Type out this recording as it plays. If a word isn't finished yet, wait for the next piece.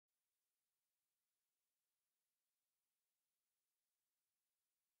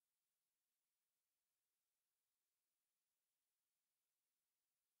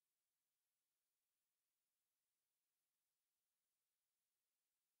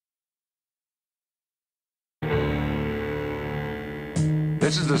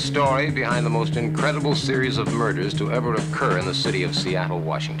This is the story behind the most incredible series of murders to ever occur in the city of Seattle,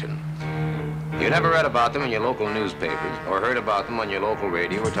 Washington. You never read about them in your local newspapers or heard about them on your local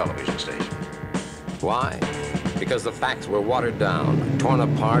radio or television station. Why? Because the facts were watered down, torn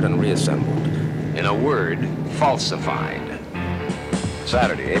apart, and reassembled. In a word, falsified.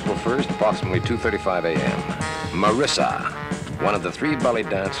 Saturday, April 1st, approximately 2:35 a.m. Marissa, one of the three belly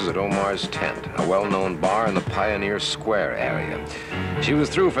dancers at Omar's Tent, a well-known bar in the Pioneer Square area. She was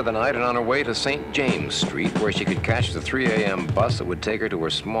through for the night and on her way to St. James Street, where she could catch the 3 a.m. bus that would take her to her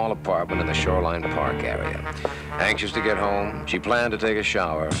small apartment in the Shoreline Park area. Anxious to get home, she planned to take a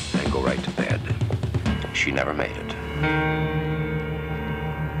shower and go right to bed. She never made it.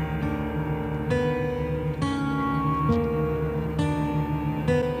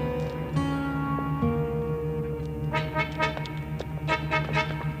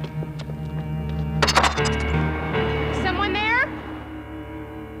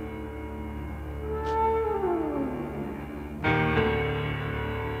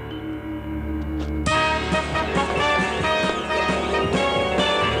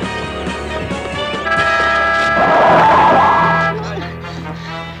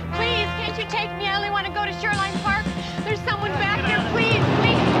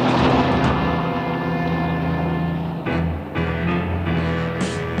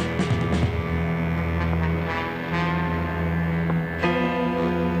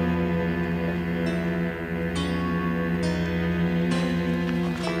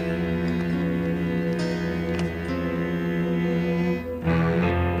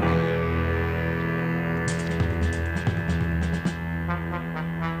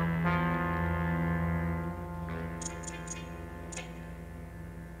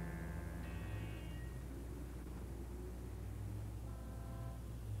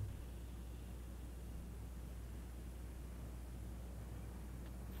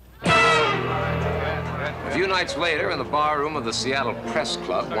 A few nights later, in the barroom of the Seattle Press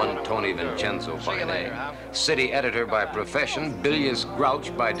Club, one Tony Vincenzo by name, city editor by profession, bilious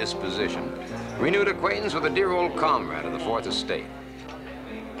grouch by disposition, renewed acquaintance with a dear old comrade of the Fourth Estate.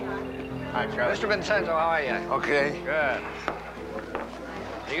 Hi, Charlie. Mr. Vincenzo, how are you? Okay. Good.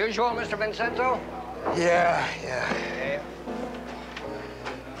 The usual, Mr. Vincenzo? Yeah. Okay.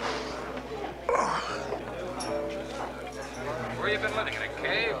 Where you been living? In a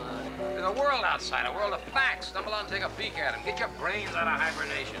cave? There's a world outside, a world of facts. Stumble on and take a peek at them. Get your brains out of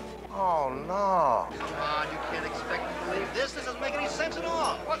hibernation. Oh, no. Come on, you can't expect me to believe this. This doesn't make any sense at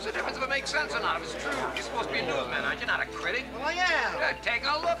all. What's the difference if it makes sense or not? If it's true, you're supposed to be a newsman, aren't you? Not a critic. Well, I am. Yeah, take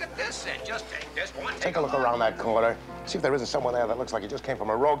a look at this, then. Just take this one. Take a look around that corner. See if there isn't someone there that looks like he just came from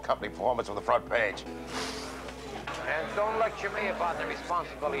a road company performance on the front page. And don't lecture me about the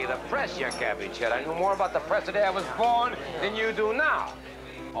responsibility of the press, you cabbage head. I knew more about the press the day I was born than you do now.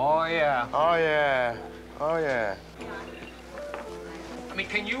 Oh, yeah. Oh, yeah. Oh, yeah. I mean,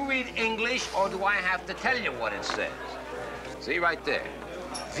 can you read English, or do I have to tell you what it says? See, right there.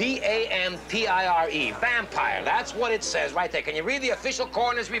 V-A-M-P-I-R-E, vampire. That's what it says right there. Can you read the official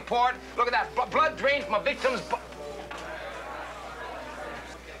coroner's report? Look at that, blood drained from a victim's...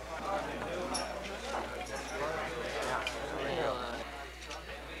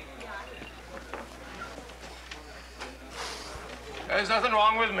 There's nothing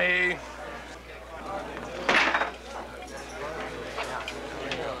wrong with me.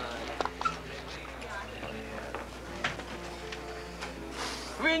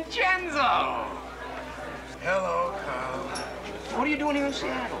 Vincenzo! Hello, Carl. What are you doing here in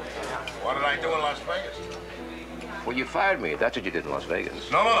Seattle? What did I do in Las Vegas? Well, you fired me. That's what you did in Las Vegas.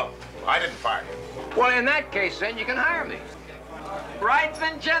 No. I didn't fire you. Well, in that case, then, you can hire me. Right,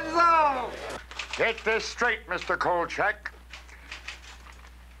 Vincenzo? Get this straight, Mr. Kolchak.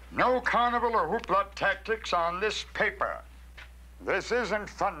 No carnival or hoopla tactics on this paper. This isn't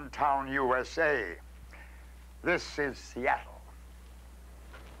Funtown, USA. This is Seattle.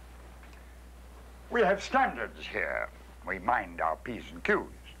 We have standards here. We mind our P's and Q's.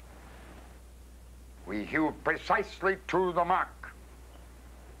 We hew precisely to the mark.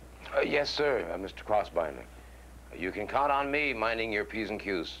 Yes, sir, Mr. Crossbinder. You can count on me minding your P's and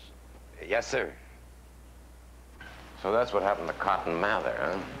Q's. Yes, sir. So that's what happened to Cotton Mather,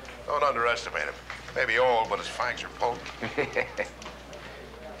 huh? Don't underestimate him. Maybe old, but his fangs are potent.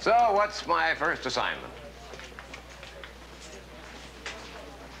 So, what's my first assignment?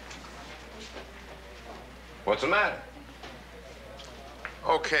 What's the matter?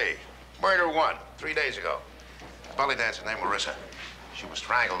 Okay. Murder 1, 3 days ago. Belly dancer named Marissa. She was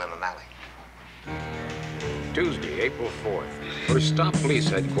strangled in an alley. Tuesday, April 4th. First stop police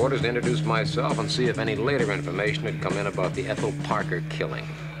headquarters to introduce myself and see if any later information had come in about the Ethel Parker killing.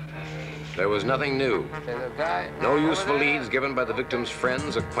 There was nothing new. No useful leads given by the victim's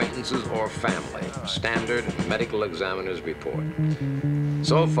friends, acquaintances, or family. Standard medical examiner's report.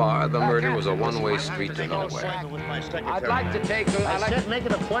 So far, the murder was a one-way street to nowhere. I'd like to take a... I said make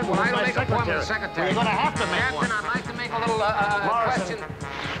an appointment with my secretary. You're going to have to make one. Captain, I'd like to make a little question.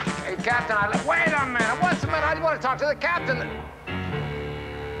 Hey, Captain, wait a minute. What's the matter? I want to talk to the captain.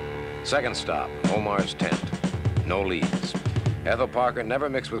 Second stop, Omar's tent. No leads. Ethel Parker never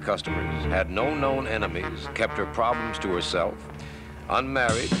mixed with customers, had no known enemies, kept her problems to herself.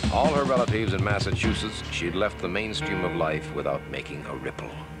 Unmarried, all her relatives in Massachusetts, she'd left the mainstream of life without making a ripple.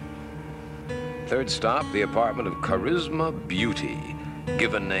 Third stop, the apartment of Charisma Beauty,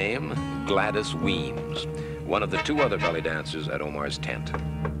 given name Gladys Weems, one of the two other belly dancers at Omar's tent.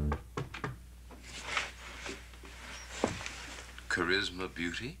 Charisma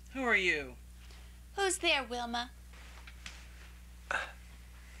Beauty? Who are you? Who's there, Wilma?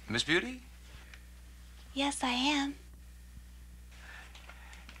 Miss Beauty? Yes, I am.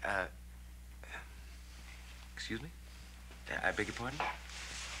 Excuse me? I beg your pardon?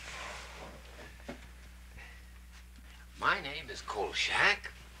 My name is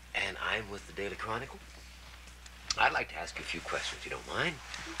Kolchak, and I'm with the Daily Chronicle. I'd like to ask you a few questions, if you don't mind.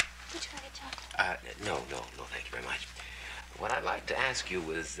 Would you like to talk? No, thank you very much. What I'd like to ask you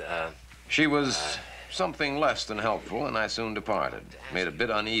was, She was something less than helpful, and I soon departed. Made a bit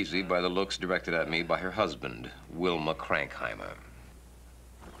uneasy by the looks directed at me by her husband, Wilma Krankheimer.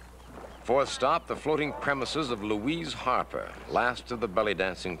 Fourth stop, the floating premises of Louise Harper, last of the belly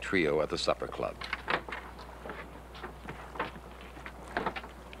dancing trio at the supper club.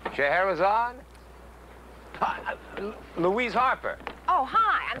 Scheherazade? Louise Harper. Oh,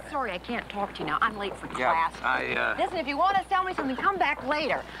 hi. I'm sorry I can't talk to you now. I'm late for class. Listen, if you want to sell me something, come back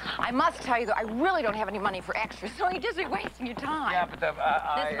later. I must tell you, though, I really don't have any money for extras, so you'd just be wasting your time. Yeah, but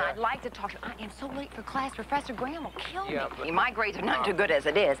Listen, I'd like to talk to you. I am so late for class. Professor Graham will kill me. My grades are not too good as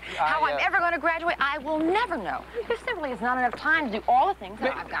it is. How I'm ever going to graduate, I will never know. There simply is not enough time to do all the things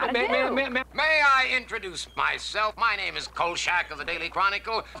that I've got to do. May I introduce myself? My name is Kolchak of the Daily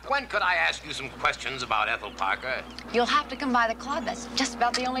Chronicle. When could I ask you some questions about Ethel Parker? You'll have to come by the club. That's just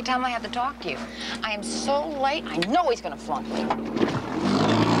about the only time I have to talk to you. I am so late, I know he's going to flunk me.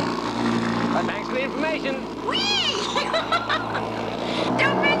 Thanks for the information. Whee!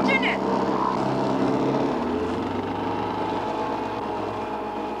 Don't mention it!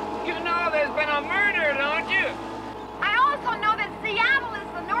 You know there's been a murder, don't you? I also know that Seattle is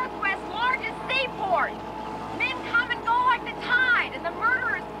the Northwest's largest seaport. Men come and go like the tide, and the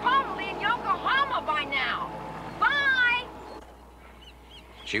murderer is probably in Yokohama by now. Bye!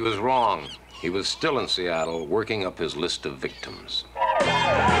 She was wrong. He was still in Seattle, working up his list of victims.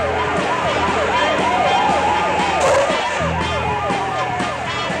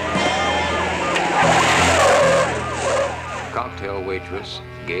 Cocktail waitress,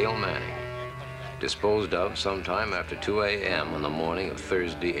 Gail Manning. Disposed of sometime after 2 a.m. on the morning of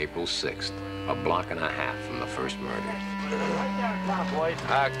Thursday, April 6th, a block and a half from the first murder.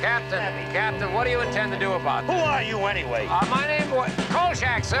 Captain, what do you intend to do about Who this? are you anyway? My name is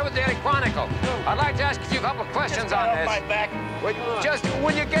Kolchak, sir, with the Daily Chronicle. I'd like to ask you a couple of questions on this. My back.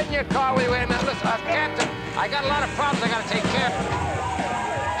 When you get in your car, wait a minute. Listen, Captain, I got a lot of problems I got to take care of.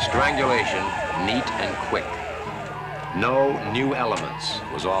 Strangulation, neat and quick. No new elements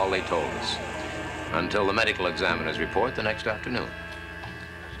was all they told us, until the medical examiner's report the next afternoon.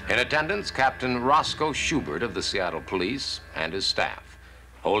 In attendance, Captain Roscoe Schubert of the Seattle Police and his staff.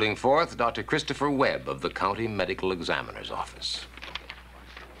 Holding forth, Dr. Christopher Webb of the County Medical Examiner's Office.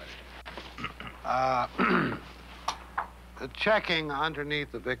 Checking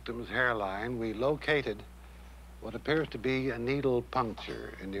underneath the victim's hairline, we located what appears to be a needle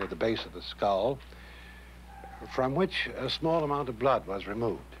puncture near the base of the skull, from which a small amount of blood was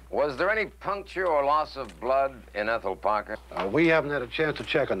removed. Was there any puncture or loss of blood in Ethel Parker? We haven't had a chance to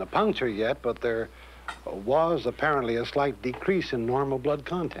check on the puncture yet, but there was apparently a slight decrease in normal blood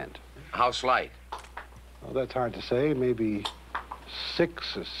content. How slight? Well, that's hard to say. Maybe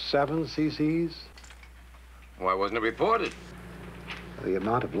 6 or 7 cc's. Why wasn't it reported? The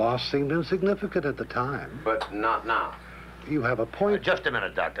amount of loss seemed insignificant at the time. But not now. You have a point. Just a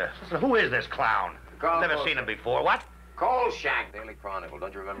minute, Doctor. Who is this clown? Never seen him before. What? Kolchak, Daily Chronicle.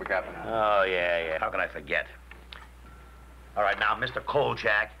 Don't you remember, Captain? Oh, yeah. How could I forget? All right, now, Mr.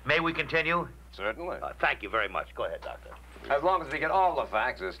 Kolchak, may we continue? Certainly. Thank you very much. Go ahead, Doctor. As long as we get all the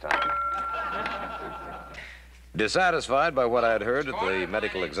facts this time. Dissatisfied by what I had heard at the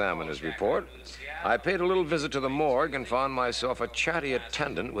medical examiner's report, I paid a little visit to the morgue and found myself a chatty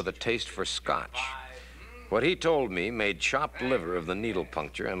attendant with a taste for scotch. What he told me made chopped liver of the needle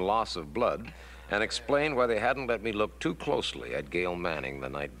puncture and loss of blood, and explained why they hadn't let me look too closely at Gail Manning the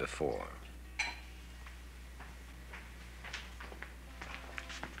night before.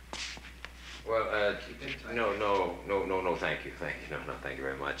 Well, no, thank you. No, thank you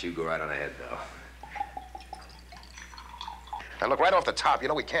very much. You go right on ahead, though. Now, look, right off the top, you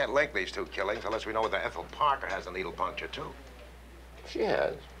know we can't link these two killings unless we know whether Ethel Parker has a needle puncture, too. She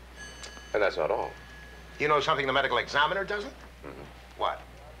has. And that's not all. You know something the medical examiner doesn't? Mm-hmm. What?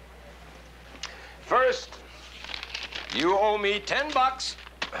 First, you owe me $10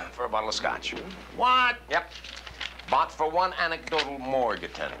 for a bottle of scotch. What? Yep. Bought for one anecdotal morgue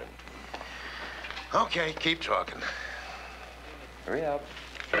attendant. Okay, keep talking. Hurry up.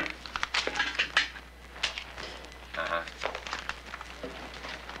 Uh-huh.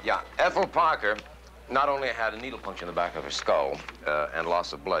 Yeah, Ethel Parker not only had a needle puncture in the back of her skull and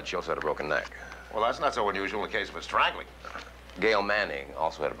loss of blood, she also had a broken neck. Well, that's not so unusual in the case of a strangling. Gail Manning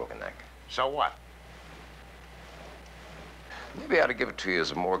also had a broken neck. So what? Maybe I ought to give it to you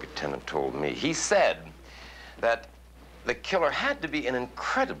as a morgue attendant told me. He said that the killer had to be an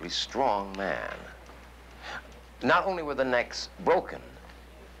incredibly strong man. Not only were the necks broken,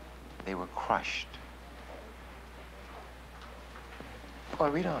 they were crushed. Oh,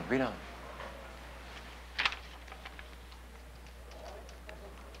 read on.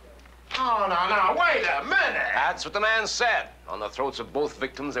 Oh, no, wait a minute. That's what the man said. On the throats of both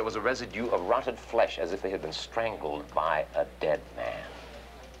victims, there was a residue of rotted flesh, as if they had been strangled by a dead man.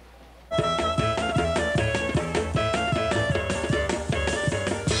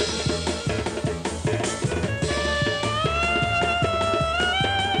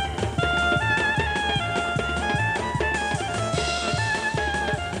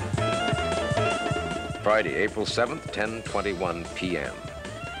 Friday, April 7th, 10:21 p.m.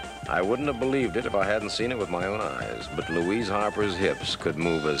 I wouldn't have believed it if I hadn't seen it with my own eyes, but Louise Harper's hips could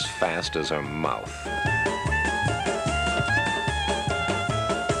move as fast as her mouth.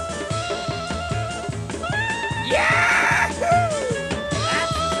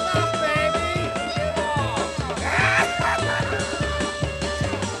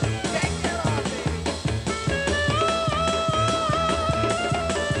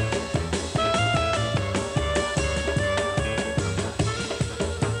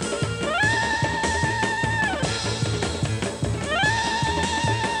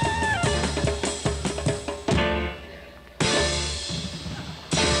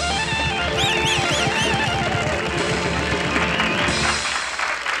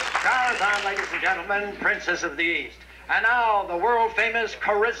 Princess of the East. And now, the world-famous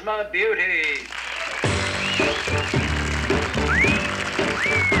Charisma Beauty.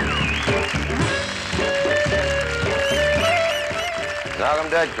 Knock 'em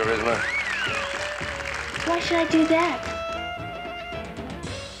dead, Charisma. Why should I do that?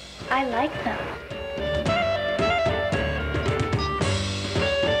 I like them.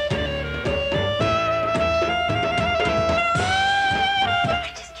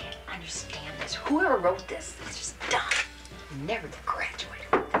 Whoever wrote this is just dumb. Never to graduate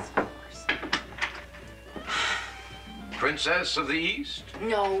with this course. Princess of the East?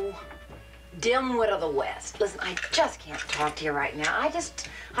 No. Dimwit of the West. Listen, I just can't talk to you right now.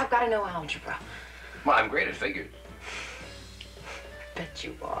 I've got to know algebra. Well, I'm great at figures. Bet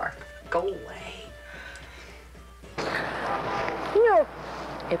you are. Go away. You know,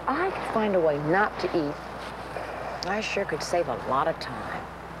 if I could find a way not to eat, I sure could save a lot of time.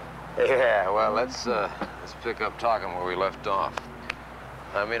 Yeah, well, let's pick up talking where we left off.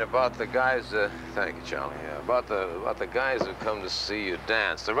 I mean, about the guys, thank you, Charlie, yeah, about the guys who come to see you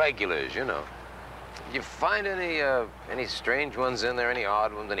dance, the regulars, you know. Did you find any strange ones in there, any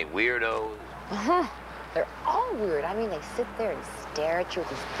odd ones, any weirdos? Uh-huh. They're all weird. I mean, they sit there and stare at you with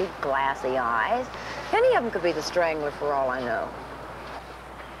these big glassy eyes. Any of them could be the Strangler for all I know.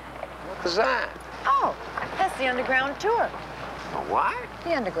 What was that? Oh, that's the underground tour. What?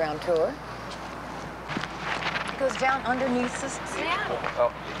 The underground tour. It goes down underneath Seattle.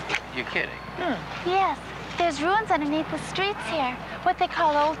 Oh, you're kidding. Yes, there's ruins underneath the streets here, what they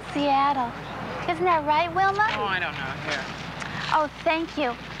call Old Seattle. Isn't that right, Wilma? Oh, I don't know. Here. Oh, thank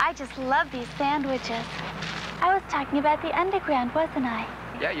you. I just love these sandwiches. I was talking about the underground, wasn't I?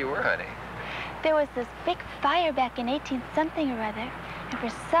 Yeah, you were, honey. There was this big fire back in 18-something or other, and for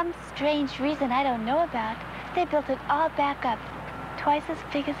some strange reason I don't know about, they built it all back up, twice as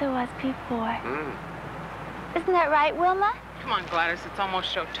big as it was before. Isn't that right, Wilma? Come on, Gladys. It's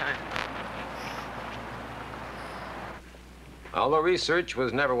almost showtime. Although research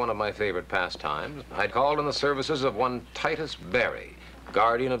was never one of my favorite pastimes, I'd called in the services of one Titus Berry,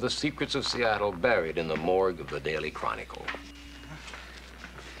 guardian of the secrets of Seattle buried in the morgue of the Daily Chronicle.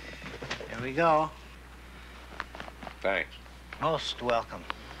 Here we go. Thanks. Most welcome.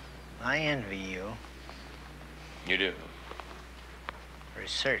 I envy you. You do?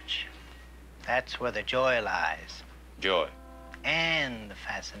 Research. That's where the joy lies. Joy. And the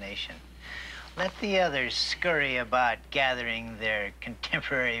fascination. Let the others scurry about gathering their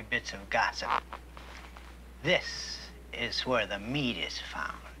contemporary bits of gossip. This is where the meat is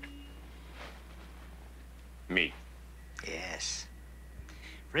found. Meat? Yes.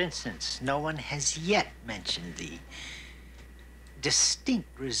 For instance, no one has yet mentioned the distinct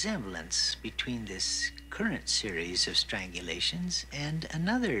resemblance between this current series of strangulations and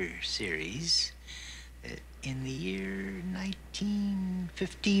another series in the year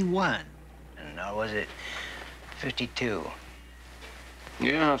 1951. Or was it 52?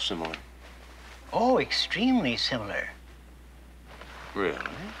 Yeah, how similar? Oh, extremely similar. Really?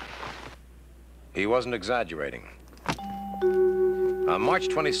 He wasn't exaggerating. On March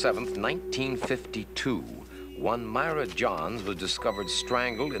 27th, 1952, one Myra Johns was discovered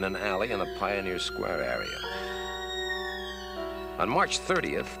strangled in an alley in the Pioneer Square area. On March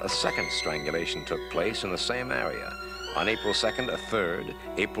 30th, a second strangulation took place in the same area. On April 2nd, a third.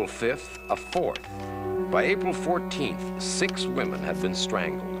 April 5th, a fourth. By April 14th, 6 women had been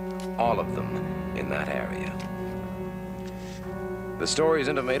strangled, all of them in that area. The stories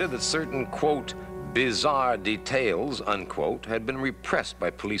intimated that certain, quote, bizarre details, unquote, had been repressed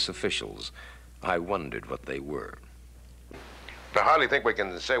by police officials. I wondered what they were. I hardly think we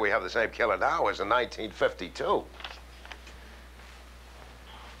can say we have the same killer now as in 1952.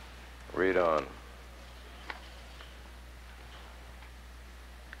 Read on.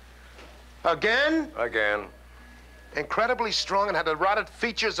 Again? Again. Incredibly strong and had the rotted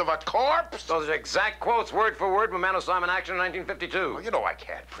features of a corpse? Those are exact quotes, word for word, from Man who Saw Him in Action in 1952. Well, you know I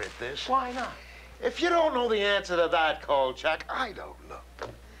can't print this. Why not? If you don't know the answer to that, Kolchak, I don't know.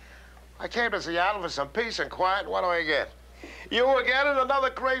 I came to Seattle for some peace and quiet. What do I get? You again and another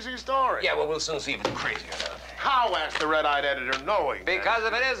crazy story. Yeah, well, we'll soon see if it's crazy or not. How, asked the red-eyed editor, knowing that? Because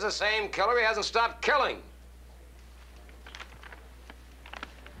if it is the same killer, he hasn't stopped killing.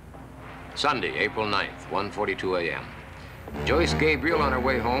 Sunday, April 9th, 1:42 a.m. Joyce Gabriel, on her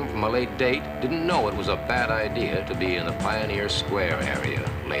way home from a late date, didn't know it was a bad idea to be in the Pioneer Square area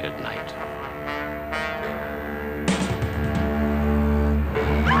late at night.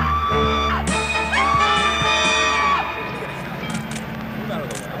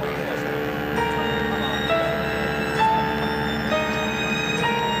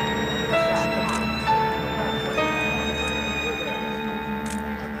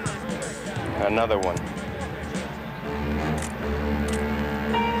 Another one.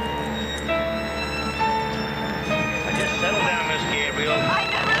 Just settle down, Miss Gabriel. I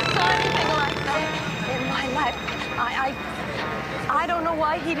never saw anything like that in my life. I don't know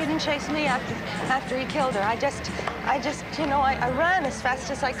why he didn't chase me after he killed her. I just, you know, I ran as fast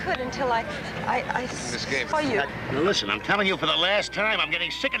as I could until I saw you. Now listen, I'm telling you for the last time, I'm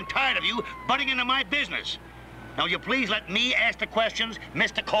getting sick and tired of you butting into my business. Now, will you please let me ask the questions,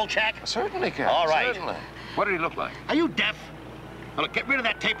 Mr. Kolchak? Certainly, Captain. All right. Certainly. What did he look like? Are you deaf? Well, look, get rid of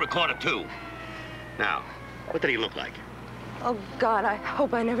that tape recorder, too. Now, what did he look like? Oh, God, I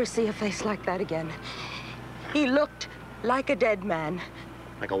hope I never see a face like that again. He looked like a dead man.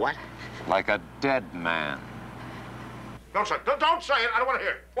 Like a what? Like a dead man. Don't say it. Don't say it. I don't want to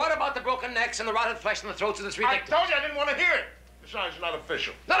hear it. What about the broken necks and the rotted flesh and the throats of the 3 I victims? told you I didn't want to hear it. Besides, it's not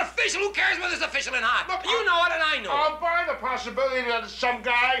official. Not official? Who cares whether it's official or not? Look, you know it and I know I'll buy the possibility that some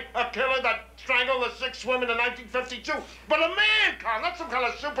guy, a killer that strangled the 6 women in 1952. But a man, Carl, not some kind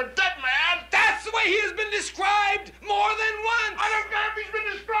of super dead man. That's the way he has been described more than once. I don't care if he's been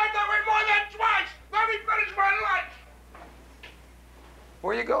described that way more than twice. Let me finish my life.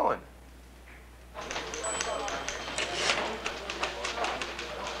 Where are you going?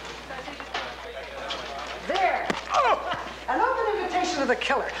 There. Oh! An open invitation to the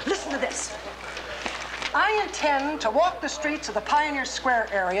killer. Listen to this. I intend to walk the streets of the Pioneer Square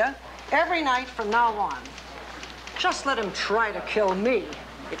area every night from now on. Just let him try to kill me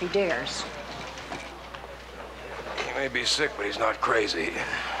if he dares. He may be sick, but he's not crazy.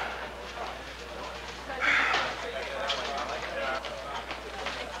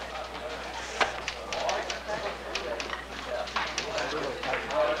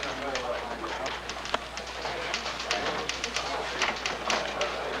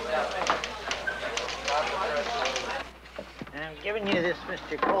 I'm giving you this,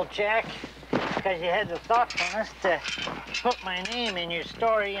 Mr. Kolchak. because you had the thoughtfulness to put my name in your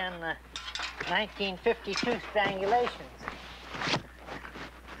story on the 1952 strangulations.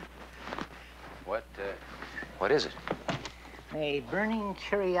 What is it? A burning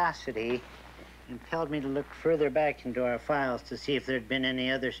curiosity impelled me to look further back into our files to see if there'd been any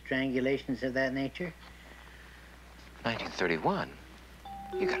other strangulations of that nature. 1931?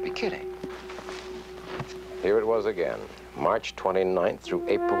 You gotta be kidding. Here it was again, March 29th through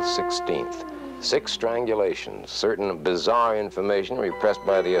April 16th. 6 strangulations, certain bizarre information repressed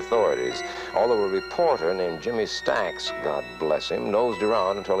by the authorities. Although a reporter named Jimmy Stacks, God bless him, nosed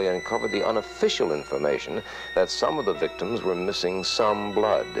around until he uncovered the unofficial information that some of the victims were missing some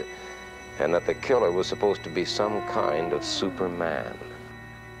blood, and that the killer was supposed to be some kind of Superman.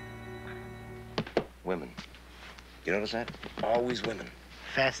 Women. You notice that? Always women.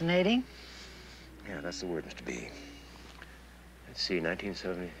 Fascinating? Yeah, that's the word, Mr. B. Let's see,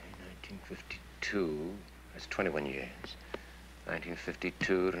 1970, 1952, that's 21 years.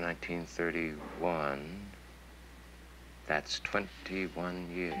 1952 to 1931, that's 21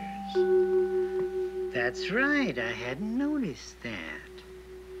 years. That's right, I hadn't noticed that.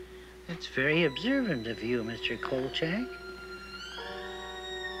 That's very observant of you, Mr. Kolchak.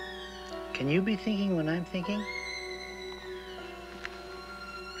 Can you be thinking when I'm thinking?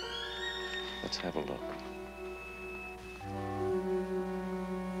 Let's have a look.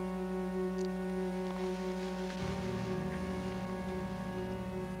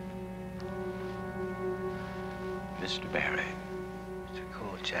 Mr. Barry, Mr.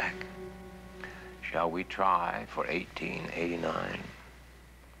 Kolchak, shall we try for 1889?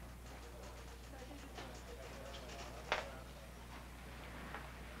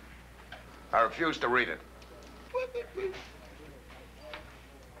 I refuse to read it.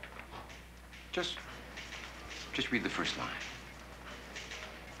 Just read the first line.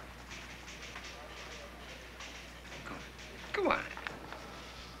 Come on.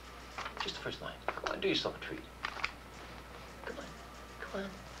 Just the first line. Come on, do yourself a treat. Come on.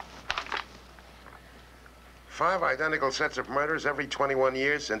 5 identical sets of murders every 21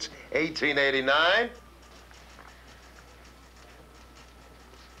 years since 1889?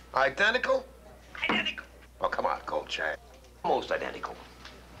 Identical? Identical. Oh, come on, Kolchak. Almost identical.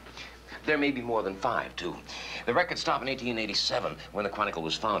 There may be more than 5, too. The record stopped in 1887 when the Chronicle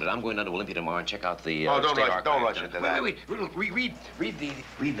was founded. I'm going down to Olympia tomorrow and check out the don't state rush archives. into that. Wait. Look, read the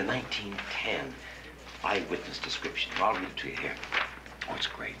 1910 eyewitness description. I'll read it to you here. Oh, it's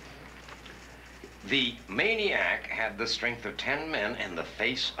great. The maniac had the strength of 10 men and the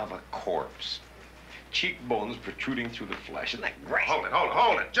face of a corpse. Cheekbones protruding through the flesh. Isn't that great? Hold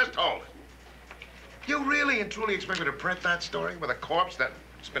it. Just hold it. You really and truly expect me to print that story with a corpse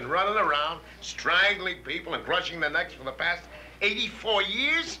that's been running around, strangling people and crushing their necks for the past 84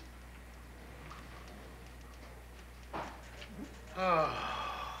 years?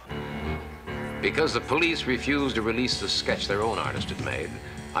 Because the police refused to release the sketch their own artist had made,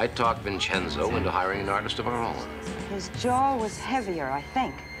 I talked Vincenzo into hiring an artist of our own. His jaw was heavier, I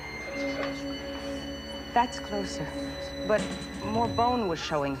think. That's closer, but more bone was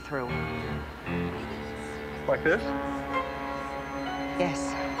showing through. Like this? Yes.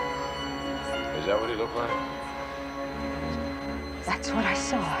 Is that what he looked like? That's what I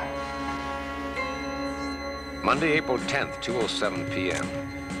saw. Monday, April 10th, 2:07 p.m.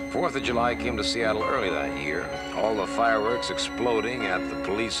 4th of July came to Seattle early that year. All the fireworks exploding at the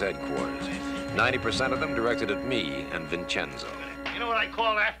police headquarters. 90% of them directed at me and Vincenzo. You know what I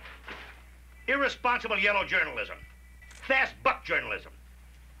call that? Irresponsible yellow journalism. Fast buck journalism.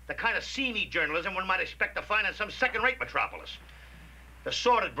 The kind of seamy journalism one might expect to find in some second-rate metropolis. The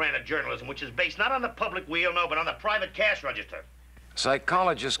sordid brand of journalism, which is based not on the public wheel, no, but on the private cash register.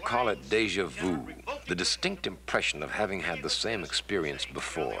 Psychologists call it déjà vu, the distinct impression of having had the same experience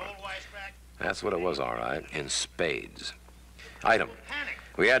before. That's what it was, all right, in spades. Item,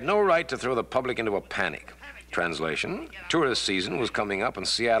 we had no right to throw the public into a panic. Translation, tourist season was coming up and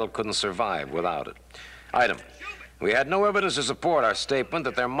Seattle couldn't survive without it. Item, we had no evidence to support our statement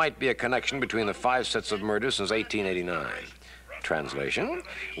that there might be a connection between the 5 sets of murders since 1889. Translation,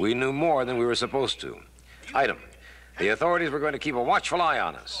 we knew more than we were supposed to. Item, the authorities were going to keep a watchful eye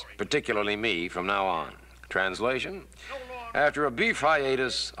on us, particularly me, from now on. Translation, after a brief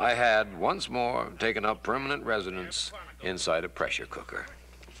hiatus, I had once more taken up permanent residence inside a pressure cooker.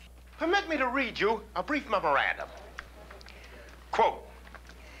 Permit me to read you a brief memorandum. Quote,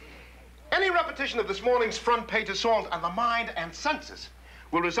 any repetition of this morning's front page assault on the mind and senses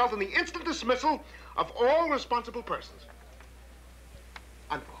will result in the instant dismissal of all responsible persons.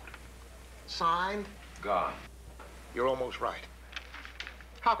 Unquote. Signed, God. You're almost right.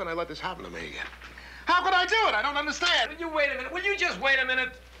 How can I let this happen to me? How could I do it? I don't understand. Will you wait a minute? Will you just wait a minute?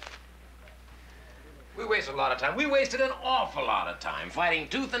 We wasted a lot of time. We wasted an awful lot of time fighting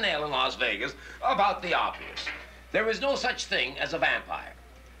tooth and nail in Las Vegas about the obvious. There is no such thing as a vampire.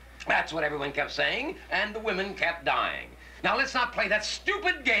 That's what everyone kept saying, and the women kept dying. Now, let's not play that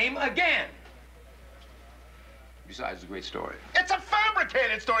stupid game again. Besides, it's a great story. It's a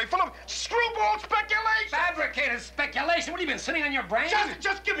fabricated story full of screwball speculation. Fabricated speculation? What, have you been sitting on your brain?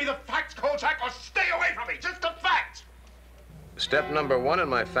 Just give me the facts, Kolchak, or stay away from me. Just the facts. Step number 1 in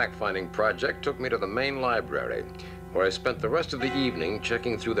my fact-finding project took me to the main library, where I spent the rest of the evening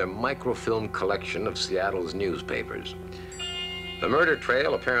checking through their microfilm collection of Seattle's newspapers. The murder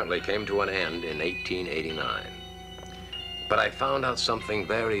trail apparently came to an end in 1889. But I found out something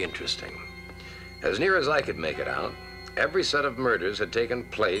very interesting. As near as I could make it out, every set of murders had taken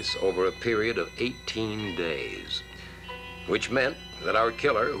place over a period of 18 days, which meant that our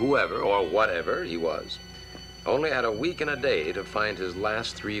killer, whoever or whatever he was, only had a week and a day to find his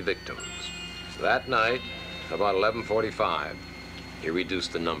last 3 victims. That night, about 11:45, he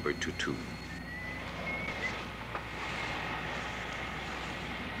reduced the number to 2.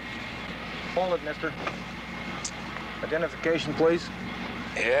 Hold it, mister. Identification, please.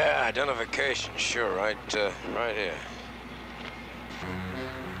 Yeah, identification, sure, right here.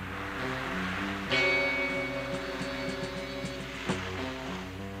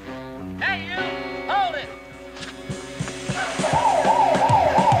 Hey, you! Hold it!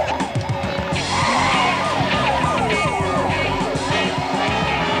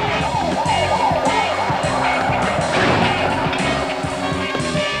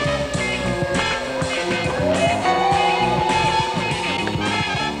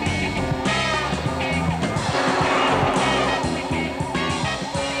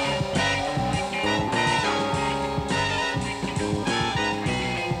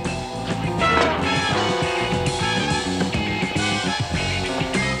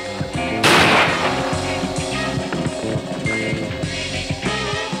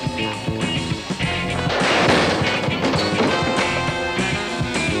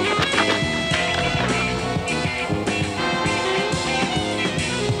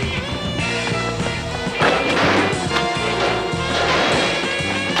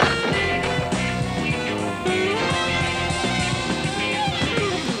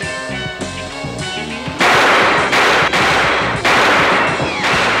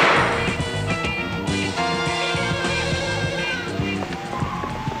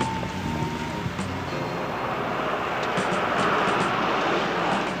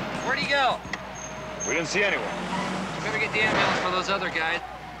 See anyone. You better get the ambulance for those other guys.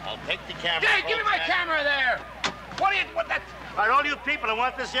 I'll take the camera. Hey, give me my camera there! What that? All right, all you people, I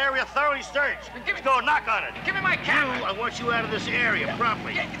want this area thoroughly searched. Let's go, knock on it. Give me my camera. I want you out of this area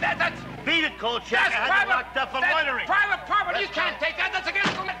promptly. Yeah, that's... Beat it, Kolchak. That's I had you locked up for loitering. Private property. You can't take that. That's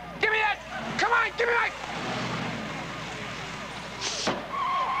against the law. Give me that. Come on, give me my...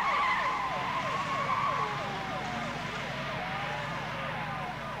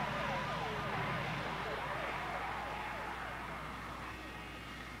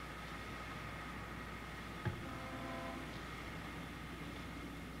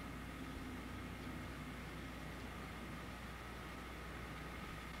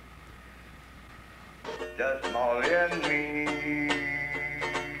 Just Molly and me,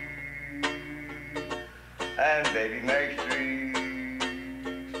 and baby May Street,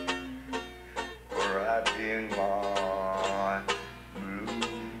 where I've been my blue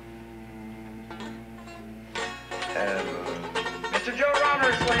heaven. Mr. Joe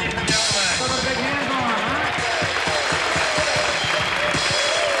Roberts, ladies and gentlemen. Put a big hand on, huh?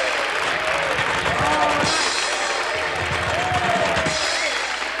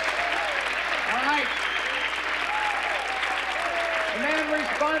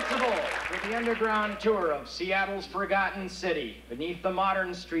 For the underground tour of Seattle's forgotten city beneath the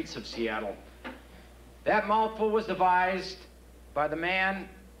modern streets of Seattle. That mouthful was devised by the man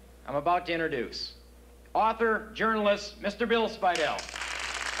I'm about to introduce. Author, journalist, Mr. Bill Spidell.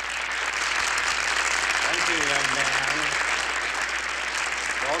 Thank you, young man.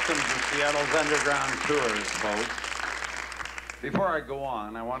 Welcome to Seattle's underground tours, folks. Before I go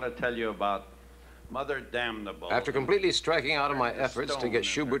on, I want to tell you about Mother Damnable. After completely striking out of my efforts to get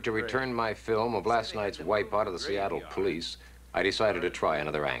Schubert to return my film of last night's wipeout of the Seattle police, I decided to try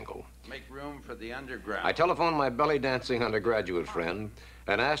another angle. Make room for the underground. I telephoned my belly dancing undergraduate friend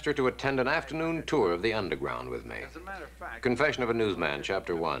and asked her to attend an afternoon tour of the underground with me. As a matter of fact, Confession of a Newsman,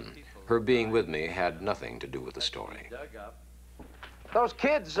 Chapter 1. Her being with me had nothing to do with the story. Those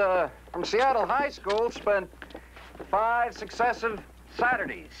kids from Seattle High School spent 5 successive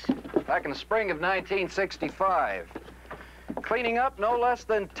Saturdays, back in the spring of 1965. Cleaning up no less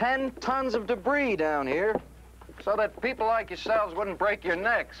than 10 tons of debris down here so that people like yourselves wouldn't break your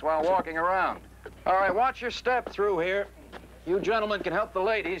necks while walking around. All right, watch your step through here. You gentlemen can help the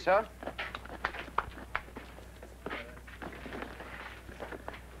ladies, huh?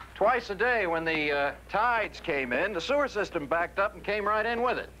 Twice a day when the tides came in, the sewer system backed up and came right in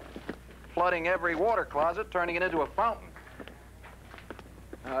with it, flooding every water closet, turning it into a fountain.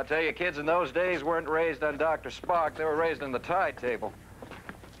 I'll tell you, kids in those days weren't raised on Dr. Spock. They were raised on the tide table.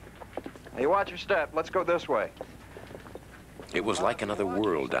 Hey, watch your step. Let's go this way. It was like another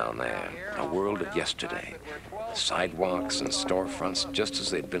world down there, a world of yesterday. Sidewalks and storefronts just as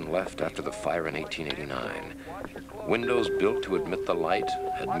they'd been left after the fire in 1889. Windows built to admit the light,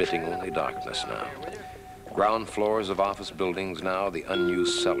 admitting only darkness now. Ground floors of office buildings now, the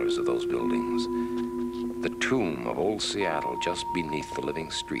unused cellars of those buildings. The tomb of old Seattle just beneath the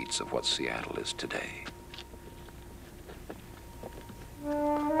living streets of what Seattle is today.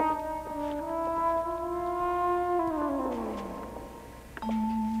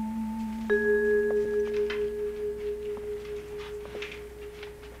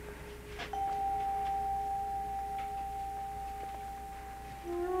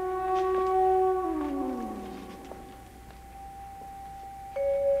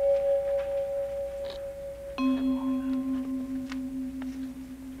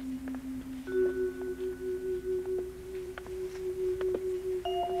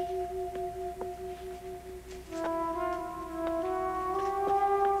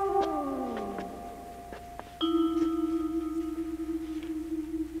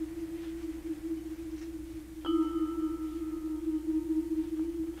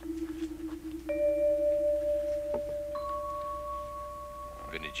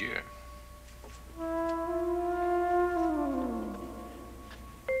 Vintage year.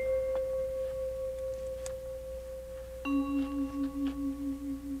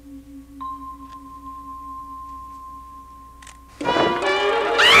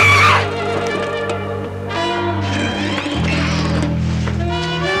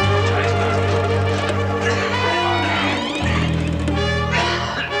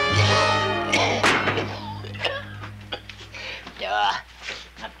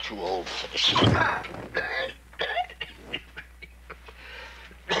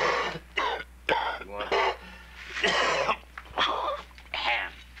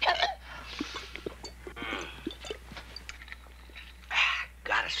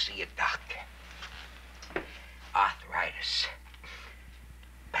 See a doctor. Arthritis.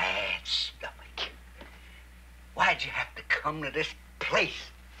 Bad stomach. Why'd you have to come to this place?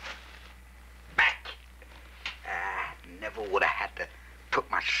 Back. I never would have had to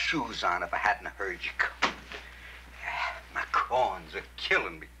put my shoes on if I hadn't heard you come. My corns are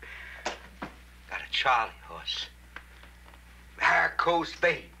killing me. Got a Charlie horse. Varicose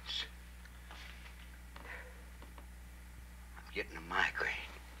veins. I'm getting a migraine.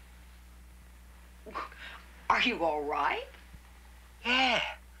 Are you all right? Yeah,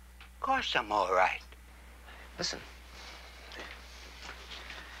 of course I'm all right. Listen,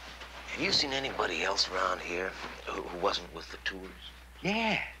 have you seen anybody else around here who wasn't with the tours?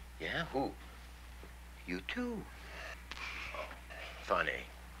 Yeah. Yeah? Who? You too. Funny.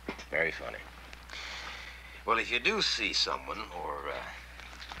 Very funny. Well, if you do see someone or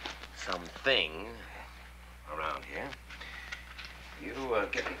something around here, you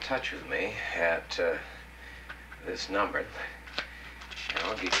get in touch with me at this number, and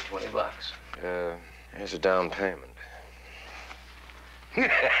I'll give you $20. Here's a down payment.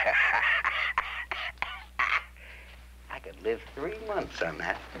 I could live 3 months on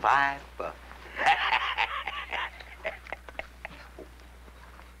that $5.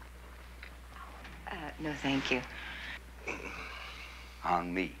 No, thank you.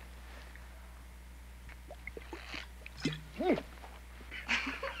 On me.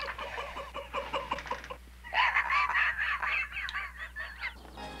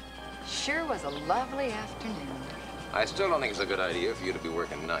 Sure was a lovely afternoon. I still don't think it's a good idea for you to be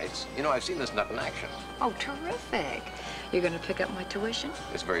working nights. You know, I've seen this nut in action. Oh, terrific. You're going to pick up my tuition?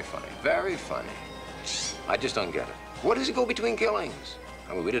 It's very funny. Very funny. I just don't get it. What does he go between killings?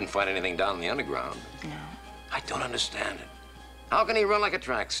 I mean, we didn't find anything down in the underground. No. I don't understand it. How can he run like a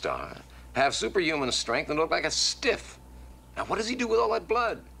track star, have superhuman strength, and look like a stiff? Now, what does he do with all that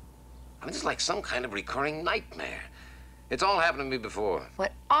blood? I mean, it's like some kind of recurring nightmare. It's all happened to me before.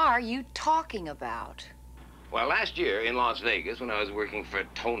 What are you talking about? Well, last year in Las Vegas, when I was working for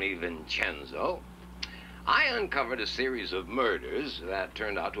Tony Vincenzo, I uncovered a series of murders that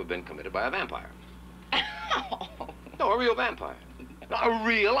turned out to have been committed by a vampire. No, a real vampire. A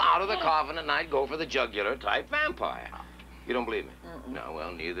real out-of-the-coffin-at-night go-for-the-jugular type vampire. You don't believe me? No,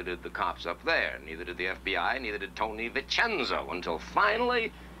 well, neither did the cops up there, neither did the FBI, neither did Tony Vincenzo, until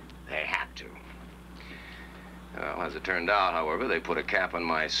finally they had to. Well, as it turned out, however, they put a cap on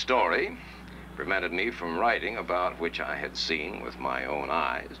my story, prevented me from writing about which I had seen with my own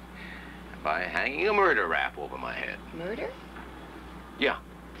eyes by hanging a murder rap over my head. Murder? Yeah.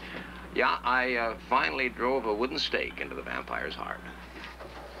 Yeah, I finally drove a wooden stake into the vampire's heart.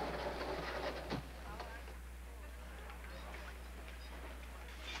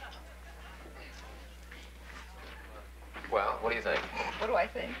 Well, what do you think? What do I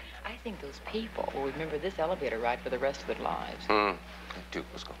think? I think those people will remember this elevator ride for the rest of their lives. Duke,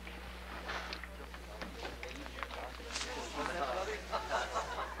 let's go.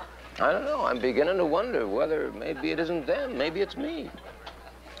 I don't know. I'm beginning to wonder whether maybe it isn't them. Maybe it's me.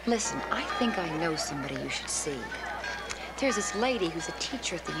 Listen, I think I know somebody you should see. There's this lady who's a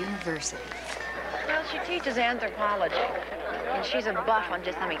teacher at the university. Well, she teaches anthropology. And she's a buff on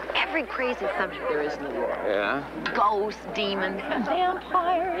just, every crazy subject there is in the world. Yeah? Ghosts, demons,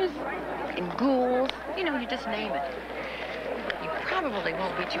 vampires, and ghouls. You know, you just name it. You probably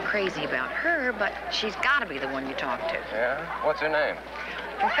won't be too crazy about her, but she's got to be the one you talk to. Yeah? What's her name?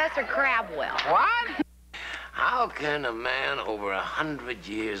 Professor Crabwell. What? How can a man over 100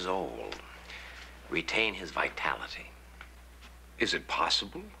 years old retain his vitality? Is it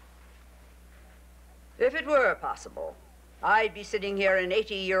possible? If it were possible, I'd be sitting here an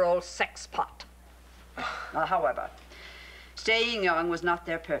 80-year-old sex pot. However, staying young was not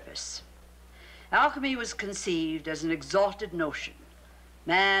their purpose. Alchemy was conceived as an exalted notion,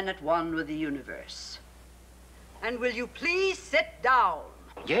 man at one with the universe. And will you please sit down?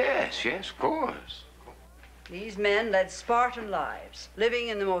 Yes, of course. These men led Spartan lives, living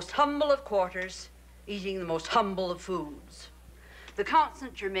in the most humble of quarters, eating the most humble of foods. The Count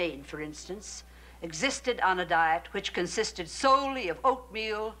St. Germain, for instance, existed on a diet which consisted solely of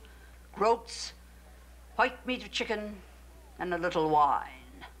oatmeal, groats, white meat of chicken, and a little wine.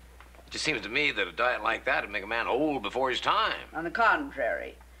 It just seems to me that a diet like that would make a man old before his time. On the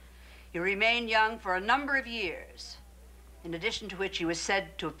contrary, he remained young for a number of years, in addition to which he was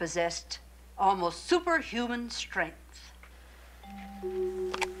said to have possessed almost superhuman strength.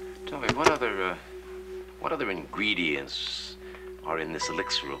 Tell me, what other ingredients are in this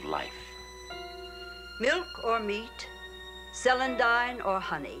elixir of life? Milk or meat, celandine or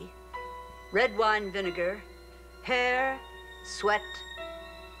honey, red wine vinegar, hair, sweat,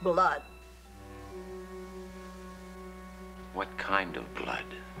 blood. What kind of blood?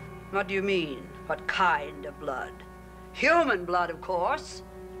 What do you mean, what kind of blood? Human blood, of course.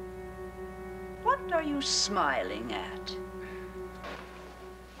 What are you smiling at?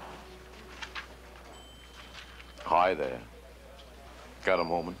 Hi there. Got a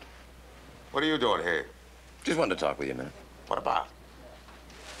moment? What are you doing here? Just wanted to talk with you a minute. What about?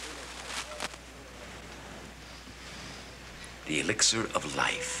 The elixir of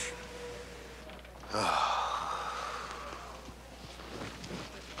life.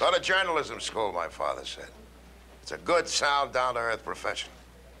 Go to journalism school, my father said. It's a good, sound, down-to-earth profession.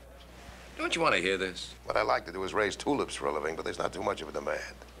 Don't you want to hear this? What I like to do is raise tulips for a living, but there's not too much of a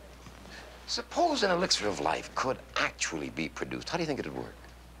demand. Suppose an elixir of life could actually be produced. How do you think it'd work?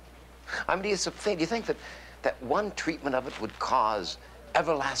 I mean, do you think that one treatment of it would cause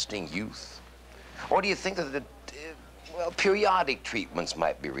everlasting youth? Or do you think that well, periodic treatments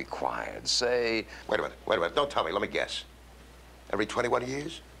might be required, say... Wait a minute. Don't tell me. Let me guess. Every 21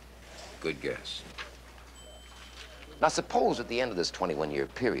 years? Good guess. Now, suppose at the end of this 21-year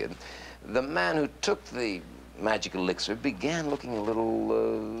period, the man who took the magic elixir began looking a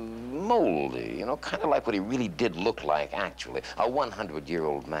little moldy, you know, kind of like what he really did look like, actually, a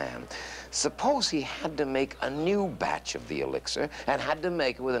 100-year-old man. Suppose he had to make a new batch of the elixir and had to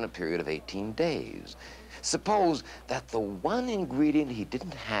make it within a period of 18 days. Suppose that the one ingredient he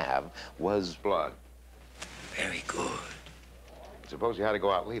didn't have was blood. Very good. Suppose he had to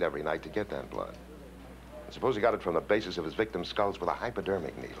go out late every night to get that blood. And suppose he got it from the bases of his victims' skulls with a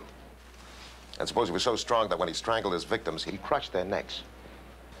hypodermic needle. And suppose he was so strong that when he strangled his victims, he crushed their necks.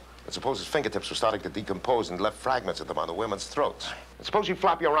 And suppose his fingertips were starting to decompose and left fragments of them on the women's throats. And suppose you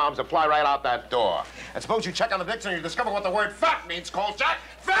flap your arms and fly right out that door. And suppose you check on the dictionary and you discover what the word fact means, Kolchak.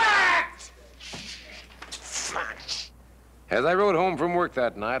 Fact! Fact! As I rode home from work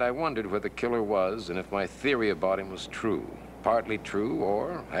that night, I wondered where the killer was and if my theory about him was true. Partly true,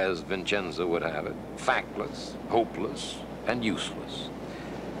 or, as Vincenzo would have it, factless, hopeless, and useless.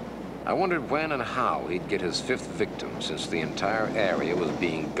 I wondered when and how he'd get his fifth victim, since the entire area was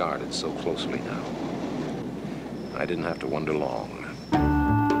being guarded so closely now. I didn't have to wonder long.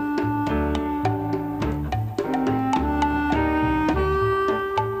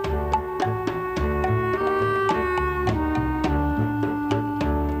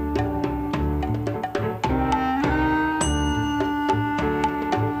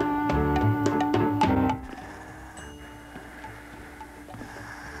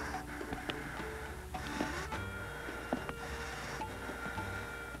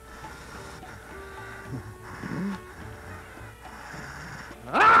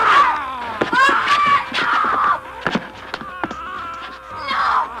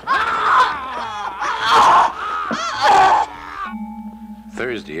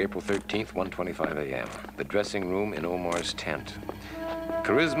 Thursday, April 13th, 1:25 a.m. The dressing room in Omar's tent.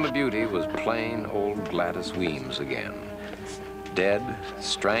 Charisma Beauty was plain old Gladys Weems again. Dead,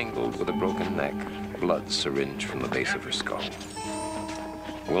 strangled with a broken neck, blood syringed from the base of her skull.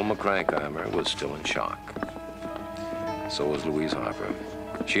 Wilma Crankheimer was still in shock. So was Louise Harper.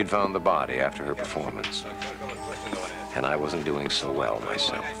 She'd found the body after her performance. And I wasn't doing so well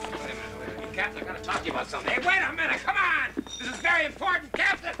myself. Captain, I gotta talk to you about something. Hey, wait a minute, come on! This is very important,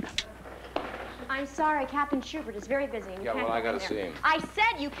 Captain! I'm sorry, Captain Schubert is very busy. Yeah, well, I gotta see him. I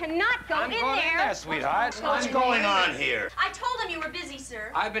said you cannot go in there. I'm going in there, sweetheart. What's going on here? I told him you were busy, sir.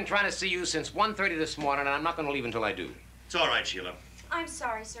 I've been trying to see you since 1:30 this morning, and I'm not gonna leave until I do. It's all right, Sheila. I'm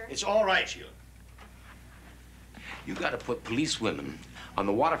sorry, sir. It's all right, Sheila. You gotta put police women on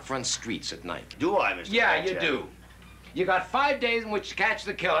the waterfront streets at night. Do I, Mr. Yeah, Colchak? you do. You got 5 days in which to catch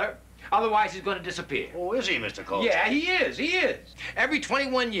the killer. Otherwise, he's going to disappear. Oh, is he, Mr. Colchak? Yeah, he is. Every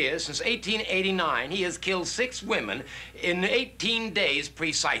 21 years since 1889, he has killed 6 women in 18 days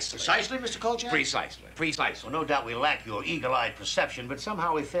precisely. Precisely, Mr. Colchak? Precisely. Well, no doubt we lack your eagle-eyed perception, but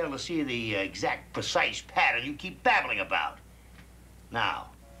somehow we fail to see the exact, precise pattern you keep babbling about. Now,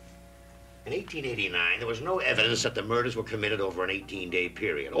 in 1889, there was no evidence that the murders were committed over an 18-day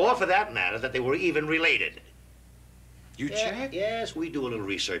period, or for that matter, that they were even related. You check? Yes, we do a little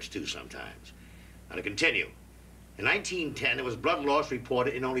research, too, sometimes. Now, to continue. In 1910, there was blood loss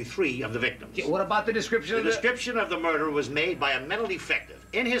reported in only 3 of the victims. Yeah, what about the description The description of the murder was made by a mental defective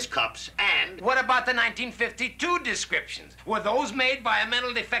in his cups and... What about the 1952 descriptions? Were those made by a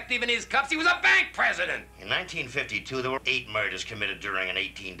mental defective in his cups? He was a bank president! In 1952, there were 8 murders committed during an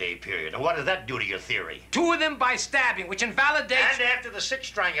 18-day period. And what does that do to your theory? 2 of them by stabbing, which invalidates... And after the 6th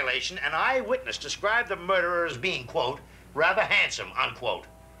strangulation, an eyewitness described the murderer as being, quote, rather handsome, unquote.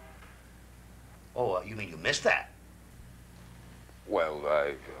 Oh, you mean you missed that? Well,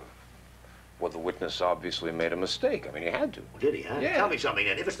 well, the witness obviously made a mistake. I mean, he had to. Did he, huh? Yeah. Tell me something,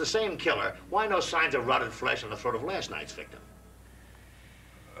 then. If it's the same killer, why no signs of rotted flesh on the throat of last night's victim?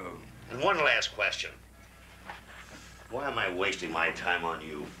 And one last question. Why am I wasting my time on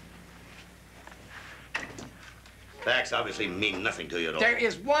you? Facts obviously mean nothing to you at all. There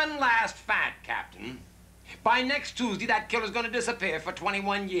is one last fact, Captain. By next Tuesday, that killer's going to disappear for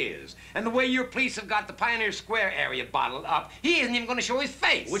 21 years. And the way your police have got the Pioneer Square area bottled up, he isn't even going to show his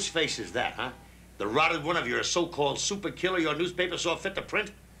face. Which face is that, huh? The rotted one of your so-called super killer your newspaper saw fit to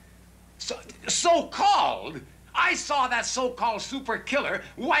print? So-called? I saw that so-called super killer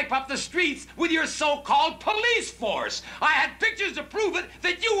wipe up the streets with your so-called police force. I had pictures to prove it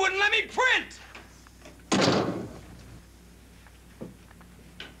that you wouldn't let me print.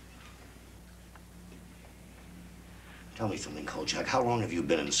 Tell me something, Kolchak. How long have you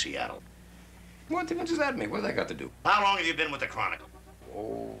been in Seattle? What difference does that make? What does that got to do? How long have you been with the Chronicle?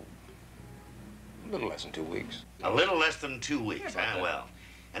 Oh, a little less than 2 weeks. A little less than 2 weeks, huh? Well,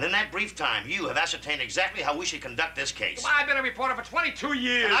 and in that brief time, you have ascertained exactly how we should conduct this case. Well, I've been a reporter for 22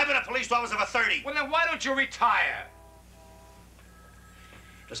 years. And I've been a police officer for 30. Well, then why don't you retire?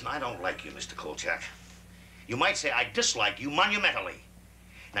 Listen, I don't like you, Mr. Kolchak. You might say I dislike you monumentally.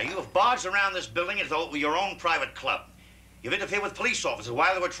 Now, you have barged around this building as though it were your own private club. You've interfered with police officers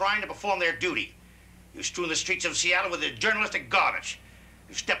while they were trying to perform their duty. You've strewn the streets of Seattle with your journalistic garbage.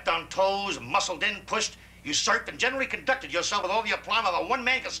 You've stepped on toes, muscled in, pushed, usurped, and generally conducted yourself with all the aplomb of a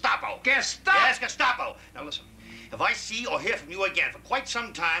one-man Gestapo. Gestapo? Yes, Gestapo. Now, listen. If I see or hear from you again for quite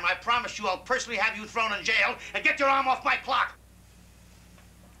some time, I promise you I'll personally have you thrown in jail and get your arm off my clock.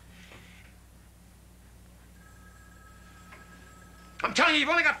 I'm telling you, you've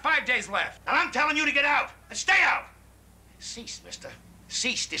only got 5 days left. And I'm telling you to get out and stay out. Cease, mister.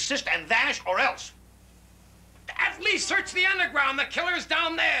 Cease, desist, and vanish, or else. At least search the underground. The killer's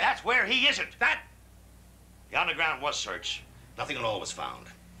down there. That's where he isn't. The underground was searched. Nothing at all was found.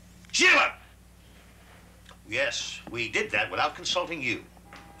 Sheila! Yes, we did that without consulting you.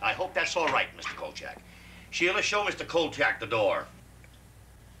 I hope that's all right, Mr. Kolchak. Sheila, show Mr. Kolchak the door.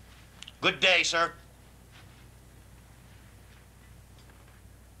 Good day, sir.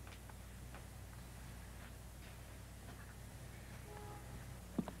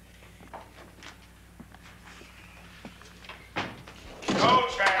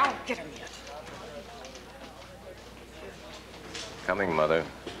 Oh, get him yet. Coming, Mother.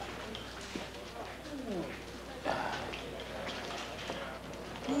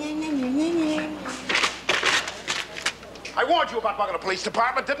 I warned you about bugging the police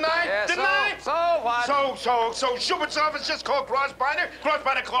department, didn't I? Yeah, didn't I? So what? So Schubert's office just called Grossbeiner.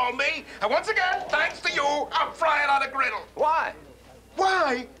 Grossbeiner called me. And once again, thanks to you, I'm frying on a griddle. Why?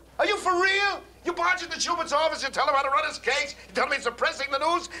 Why? Are you for real? You barge into Schubert's office, you tell him how to run his case, you tell him he's suppressing the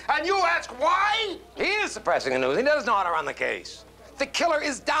news, and you ask why? He is suppressing the news. He doesn't know how to run the case. The killer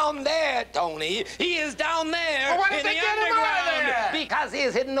is down there, Tony. He is down there Well, why did in they the get him out of underground. there? Because he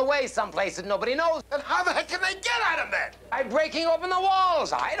is hidden away someplace that nobody knows. Then how the heck can they get at him then? By breaking open the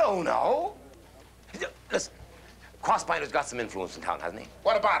walls. I don't know. Listen, Crossbinder's got some influence in town, hasn't he?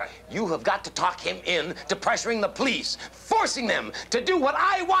 What about it? You have got to talk him in to pressuring the police, forcing them to do what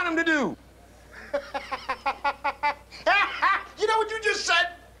I want them to do. You know what you just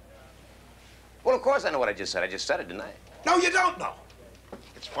said? Well, of course I know what I just said. I just said it, didn't I? No, you don't know.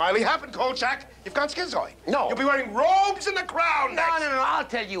 It's finally happened, Kolchak. You've gone schizoid. No. You'll be wearing robes in the crown next. No. I'll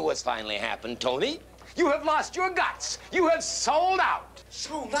tell you what's finally happened, Tony. You have lost your guts. You have sold out.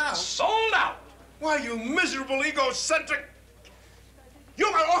 Sold out? Sold out. Why, you miserable, egocentric... You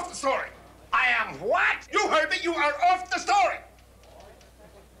are off the story. I am what? You heard me. You are off the story.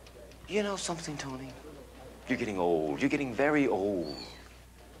 You know something, Tony? You're getting old. You're getting very old.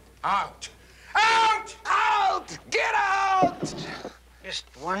 Out. Out! Out! Get out! Just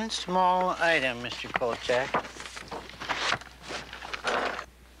one small item, Mr. Kolchak.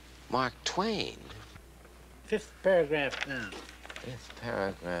 Mark Twain. 5th paragraph down. 5th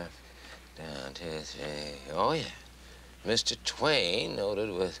paragraph down, 2, 3. Oh, yeah. Mr. Twain noted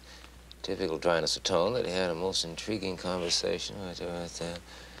with typical dryness of tone that he had a most intriguing conversation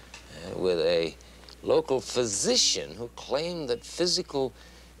with a local physician who claimed that physical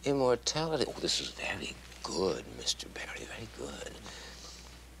immortality... Oh, this is very good, Mr. Barry, very good.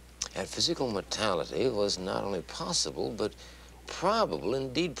 That physical mortality was not only possible, but probable,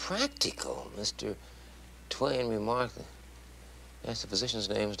 indeed practical. Mr. Twain remarked that, yes, the physician's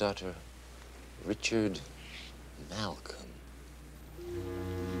name is Dr. Richard Malcolm.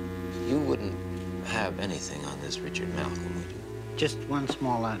 You wouldn't have anything on this Richard Malcolm, would you? Just one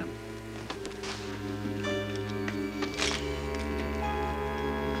small item.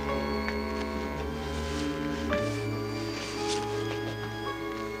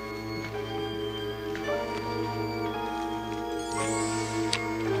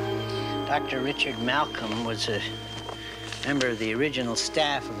 Dr. Richard Malcolm was a member of the original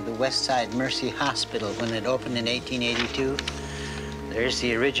staff of the West Side Mercy Hospital when it opened in 1882. There's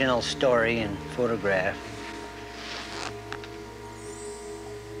the original story and photograph.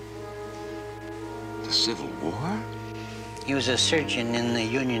 The Civil War? He was a surgeon in the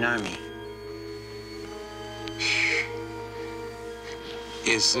Union Army.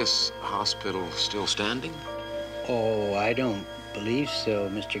 Is this hospital still standing? Oh, I don't believe so,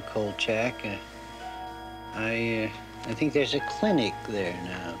 Mr. Kolchak. I think there's a clinic there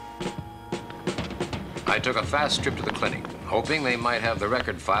now. I took a fast trip to the clinic, hoping they might have the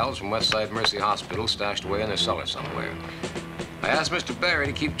record files from West Side Mercy Hospital stashed away in their cellar somewhere. I asked Mr. Barry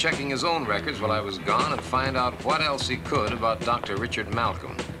to keep checking his own records while I was gone and find out what else he could about Dr. Richard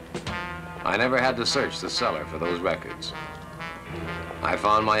Malcolm. I never had to search the cellar for those records. I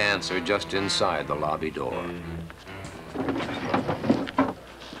found my answer just inside the lobby door.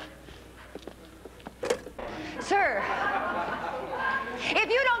 Sir, if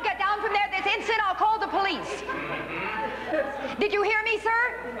you don't get down from there this instant, I'll call the police. Did you hear me,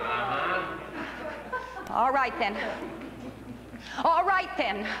 sir? All right, then. All right,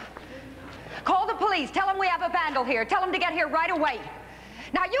 then. Call the police. Tell them we have a vandal here. Tell them to get here right away.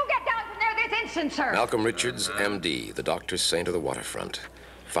 Now, you get down from there this instant, sir. Malcolm Richards, M.D., the doctor's saint of the waterfront,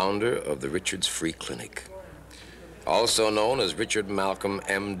 founder of the Richards Free Clinic. Also known as Richard Malcolm,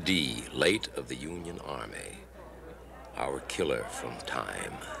 M.D., late of the Union Army. Our killer from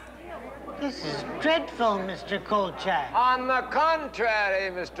time. This is dreadful, Mr. Kolchak. On the contrary,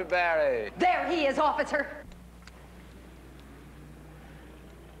 Mr. Barry. There he is, officer.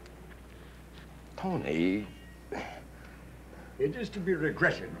 Tony. It is to be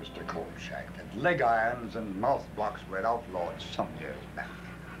regretted, Mr. Kolchak, that leg irons and mouth blocks were outlawed some years back.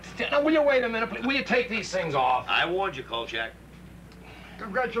 Now, will you wait a minute, please? Will you take these things off? I warned you, Kolchak.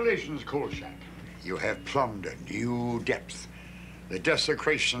 Congratulations, Kolchak. You have plumbed a new depth. The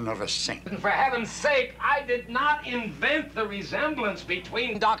desecration of a saint. For heaven's sake, I did not invent the resemblance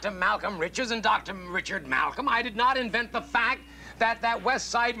between Dr. Malcolm Richards and Dr. Richard Malcolm. I did not invent the fact that West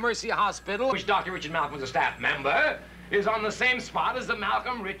Side Mercy Hospital, which Dr. Richard Malcolm was a staff member, is on the same spot as the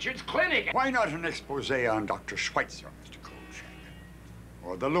Malcolm Richards Clinic. Why not an expose on Dr. Schweitzer, Mr. Kolchak?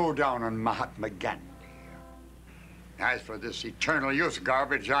 Or the lowdown on Mahatma Gandhi? As for this eternal youth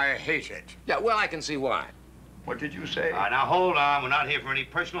garbage, I hate it. Yeah, well, I can see why. What did you say? Now, hold on. We're not here for any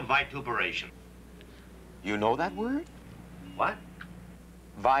personal vituperation. You know that word? What?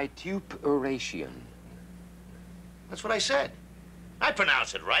 Vituperation. That's what I said. I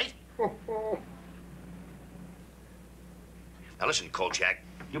pronounce it right. Now listen, Kolchak,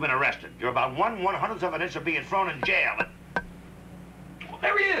 you've been arrested. You're about 1/100th of an inch of being thrown in jail. Well,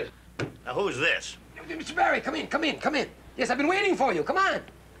 there he is. Now who's this? Mr. Barry, come in, come in, come in. Yes, I've been waiting for you. Come on.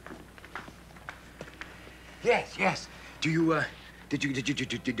 Yes, yes. Did you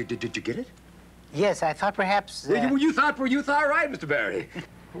get it? Yes, I thought perhaps... You thought right, Mr. Barry.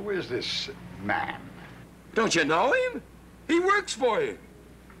 Who is this man? Don't you know him? He works for you.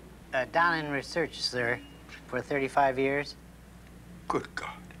 Down in research, sir, for 35 years. Good God.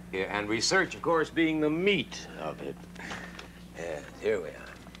 Yeah, and research, of course, being the meat of it. Yes, here we are.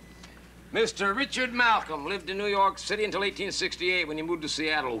 Mr. Richard Malcolm lived in New York City until 1868 when he moved to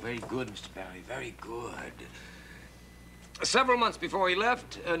Seattle. Very good, Mr. Barry, very good. Several months before he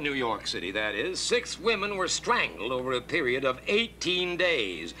left New York City, that is, 6 women were strangled over a period of 18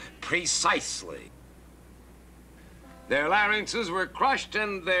 days, precisely. Their larynxes were crushed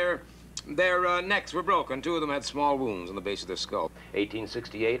and their necks were broken. 2 of them had small wounds on the base of their skull.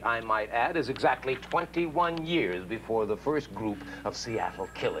 1868, I might add, is exactly 21 years before the first group of Seattle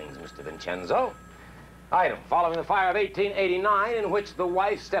killings, Mr. Vincenzo. Item, following the fire of 1889, in which the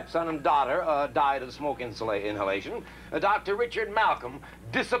wife, stepson, and daughter died of smoke inhalation, Dr. Richard Malcolm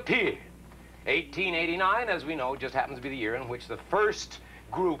disappeared. 1889, as we know, just happens to be the year in which the first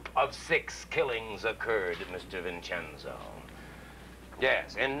group of 6 killings occurred, Mr. Vincenzo.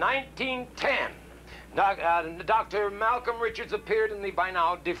 Yes, in 1910, Dr. Malcolm Richards appeared in the by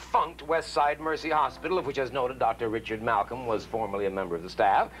now defunct West Side Mercy Hospital, of which, as noted, Dr. Richard Malcolm was formerly a member of the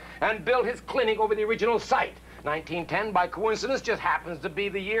staff, and built his clinic over the original site. 1910, by coincidence, just happens to be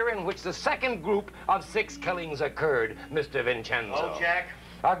the year in which the second group of 6 killings occurred, Mr. Vincenzo. Kolchak.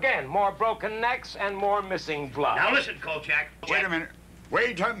 Again, more broken necks and more missing blood. Now listen, Kolchak. Wait a minute.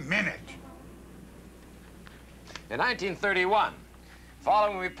 Wait a minute. In 1931,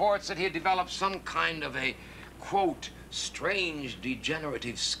 following reports that he had developed some kind of a, quote, strange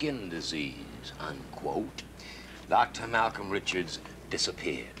degenerative skin disease, unquote, Dr. Malcolm Richards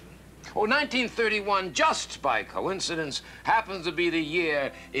disappeared. Well, 1931, just by coincidence, happens to be the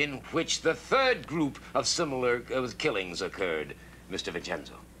year in which the third group of similar killings occurred, Mr.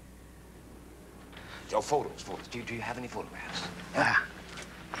 Vincenzo. Oh, photos. Do you have any photographs? Yeah.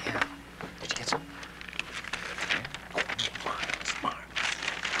 Did you get some?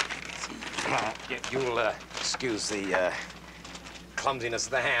 You'll excuse the clumsiness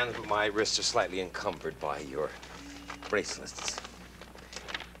of the hands, but my wrists are slightly encumbered by your bracelets.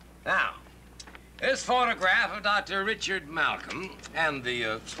 Now, this photograph of Dr. Richard Malcolm and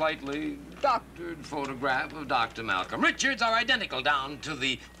the slightly doctored photograph of Dr. Malcolm Richards are identical down to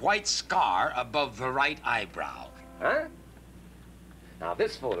the white scar above the right eyebrow. Huh? Now,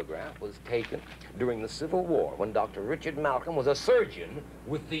 this photograph was taken during the Civil War when Dr. Richard Malcolm was a surgeon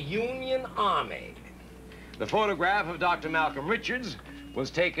with the Union Army. The photograph of Dr. Malcolm Richards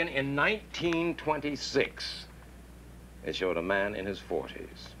was taken in 1926. It showed a man in his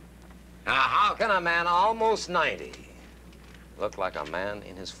 40s. Now, how can a man almost 90 look like a man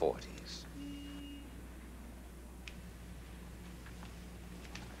in his 40s?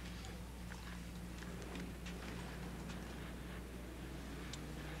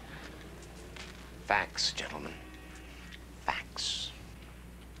 Facts, gentlemen. Facts.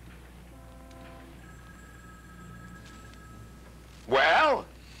 Well?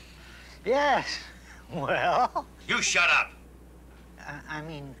 Yes. Well? You shut up.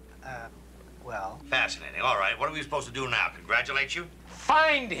 Well. Fascinating. All right, what are we supposed to do now? Congratulate you?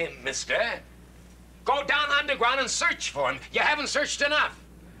 Find him, mister. Go down underground and search for him. You haven't searched enough.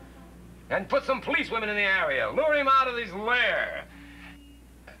 And put some policewomen in the area. Lure him out of his lair.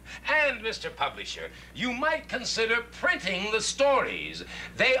 And, Mr. Publisher, you might consider printing the stories.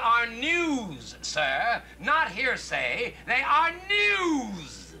 They are news, sir, not hearsay. They are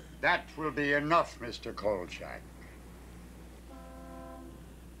news. That will be enough, Mr. Kolchak.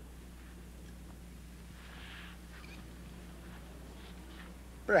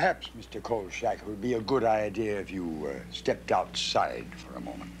 Perhaps, Mr. Kolchak, it would be a good idea if you stepped outside for a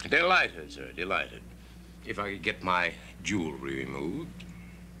moment. Delighted, sir, delighted. If I could get my jewelry removed.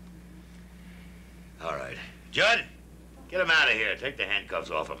 All right. Judd, get him out of here. Take the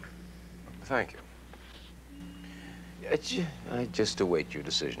handcuffs off him. Thank you. I just await your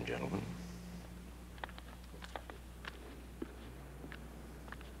decision, gentlemen.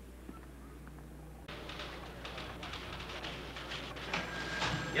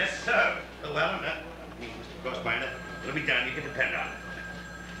 Yes, sir. Well, me, Mr. Grossbinder. It'll be done. You can depend on it.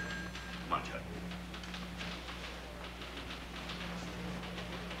 Come on, Judd.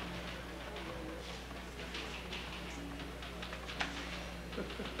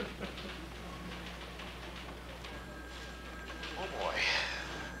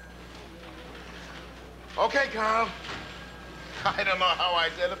 Okay, Carl. I don't know how I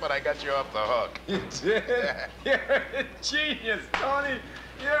did it, but I got you off the hook. You did? You're a genius, Tony.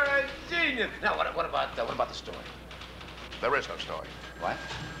 You're a genius. Now, what about the story? There is no story. What?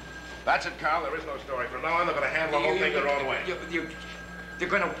 That's it, Carl. There is no story. From now on, they're going to handle the whole thing their own way. They're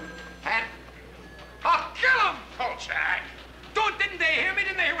going to hand... Oh, kill him! Kolchak! Didn't they hear me?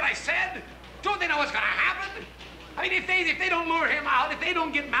 Didn't they hear what I said? Don't they know what's going to happen? I mean, if they don't lure him out, if they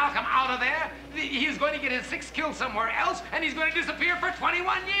don't get Malcolm out of there, he's going to get his 6 kills somewhere else, and he's going to disappear for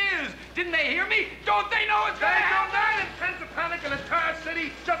 21 years. Didn't they hear me? Don't they know what's going to happen? They don't intend to panic an entire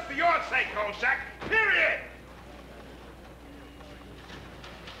city just for your sake, Kolchak. Period.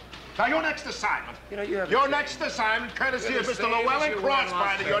 Now, your next assignment. Your next assignment, courtesy of Mr. Llewellyn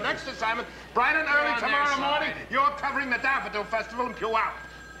Crossbinder. Your next assignment, bright and early tomorrow morning, you're covering the Daffodil Festival in Puyallup.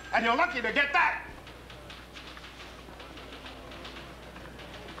 And you're lucky to get that.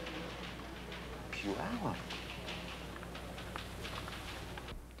 Puyallup.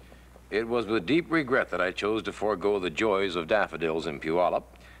 It was with deep regret that I chose to forego the joys of daffodils in Puyallup,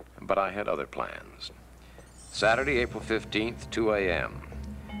 but I had other plans. Saturday, April 15th, 2 a.m.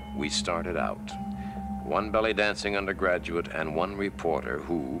 We started out. One belly dancing undergraduate and one reporter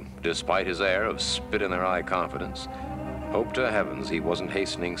who, despite his air of spit-in-their-eye confidence, hoped to heavens he wasn't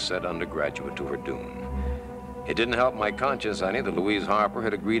hastening said undergraduate to her doom. It didn't help my conscience any that Louise Harper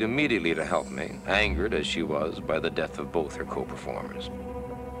had agreed immediately to help me, angered as she was by the death of both her co-performers.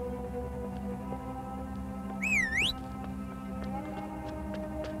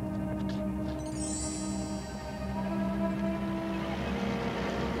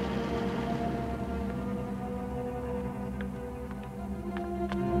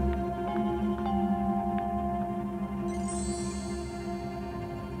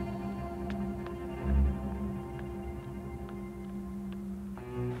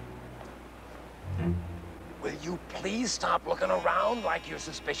 Please stop looking around like you're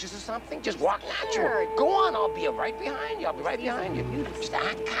suspicious of something. Just walk natural. Go on, I'll be right behind you. I'll be right behind you. Just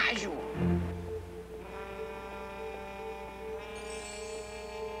act casual.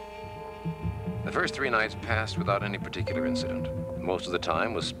 The first 3 nights passed without any particular incident. Most of the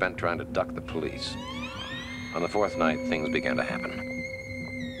time was spent trying to duck the police. On the 4th night, things began to happen.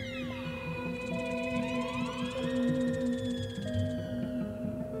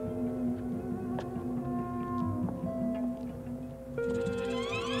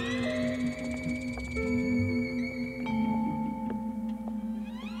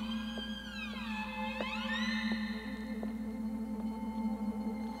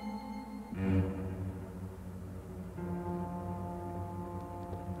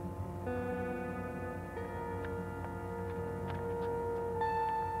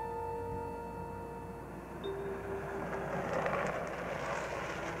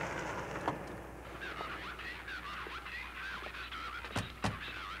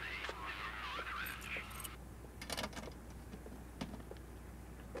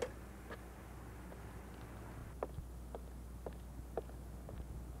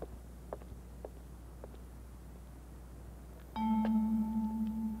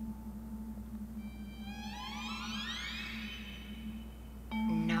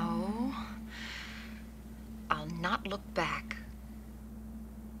 Not look back.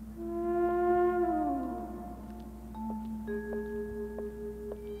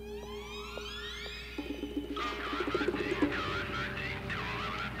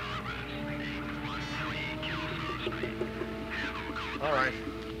 All right.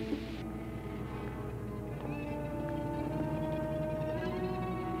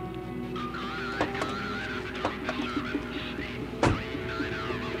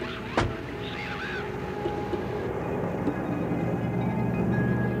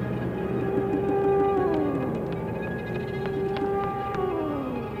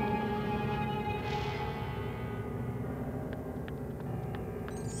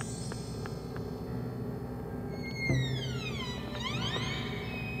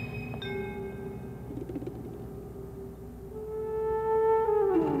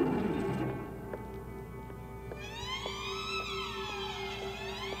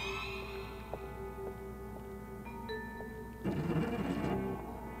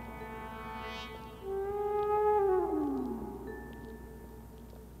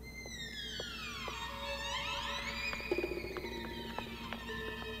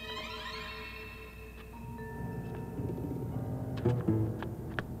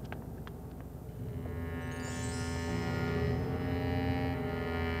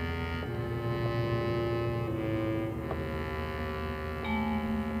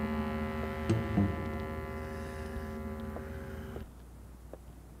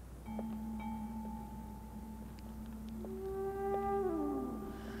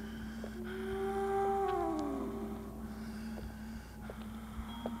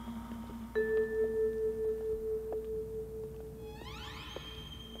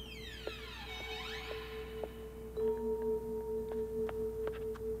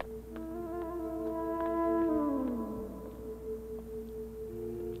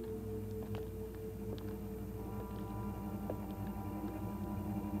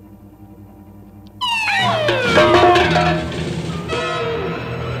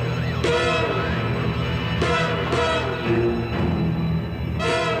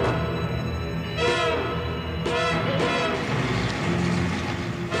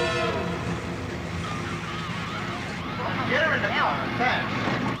 fast.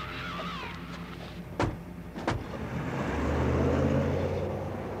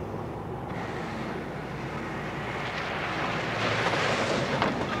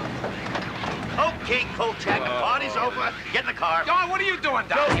 Okay, Kolchak, the party's over. Get in the car. John, what are you doing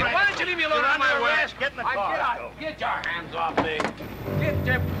down here? Why don't you leave me alone on my way? Get in the car. Get out. Get your hands off me. Get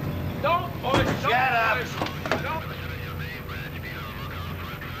your... Don't push. Don't Shut up. push. Don't...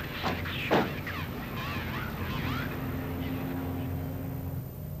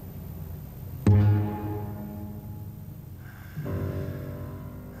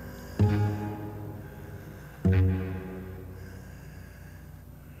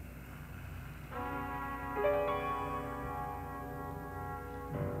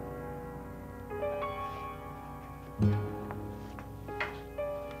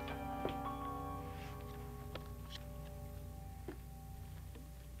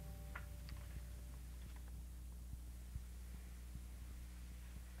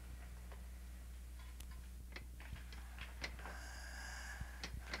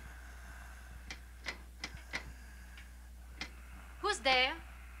 Who's there?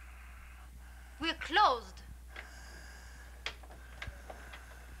 We're closed.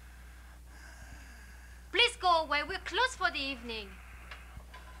 Please go away. We're closed for the evening.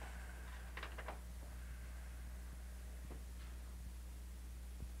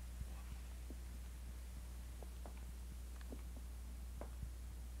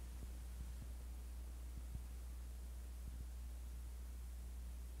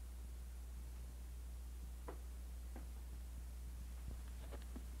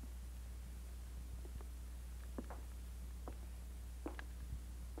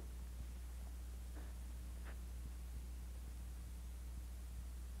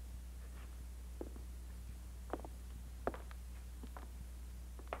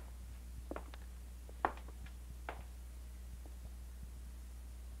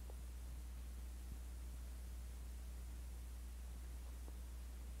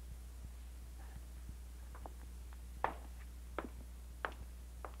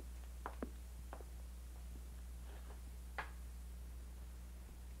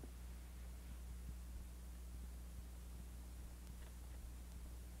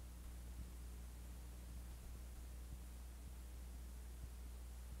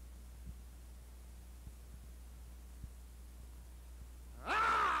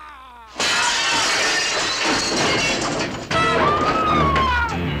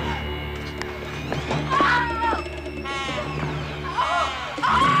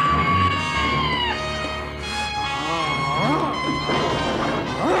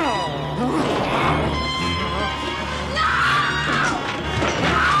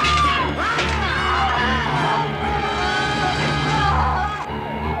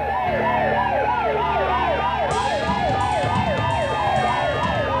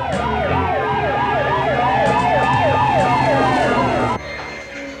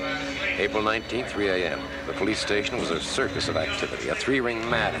 April 19th, 3 a.m. The police station was a circus of activity, a three-ring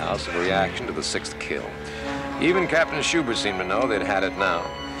madhouse of reaction to the sixth kill. Even Captain Schubert seemed to know they'd had it now.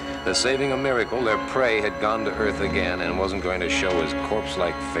 That saving a miracle, their prey had gone to earth again and wasn't going to show his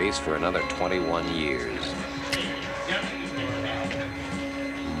corpse-like face for another 21 years.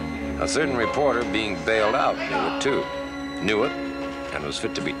 A certain reporter being bailed out knew it, too. Knew it, and was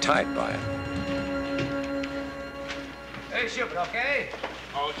fit to be tied by it. Hey, Schubert, okay?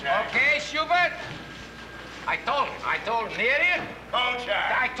 Kolchak. Okay, Schubert? I told him, the idiot. Kolchak.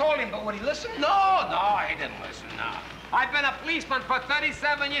 I told him, but would he listen? No, he didn't listen, no. I've been a policeman for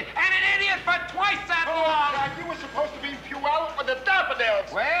 37 years and an idiot for twice that long. Kolchak, you were supposed to be in Puyallup with the daffodils.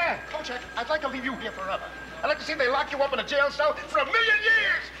 Where? Kolchak, I'd like to leave you here forever. I'd like to see they lock you up in a jail cell for 1,000,000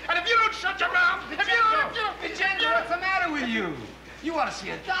 years. And if you don't shut your mouth, if you don't... Vincenzo, what's the matter with you? You ought to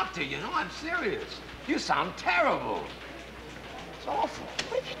see a doctor, you know. I'm serious. You sound terrible. It's awful.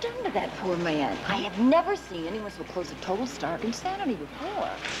 What have you done to that poor man? I have never seen anyone so close to total stark insanity before.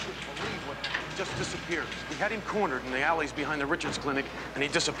 I can't believe what happened. He just disappears. We had him cornered in the alleys behind the Richards Clinic, and he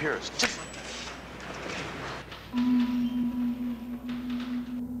disappears. Just like that.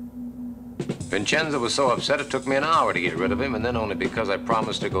 Vincenzo was so upset it took me an hour to get rid of him, and then only because I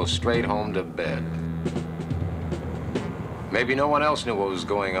promised to go straight home to bed. Maybe no one else knew what was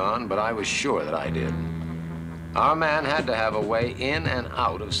going on, but I was sure that I did. Our man had to have a way in and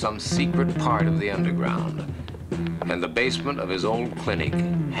out of some secret part of the underground. And the basement of his old clinic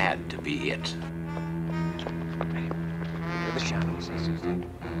had to be it. Hear the shadows, Susan.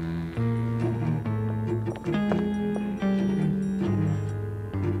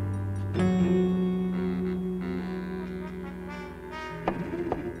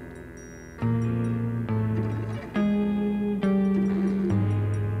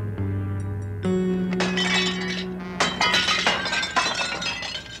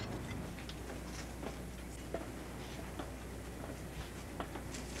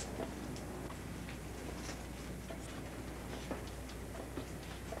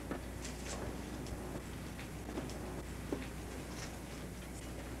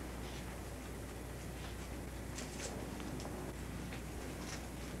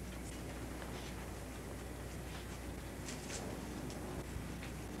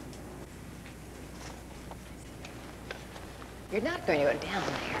 You're not going to go down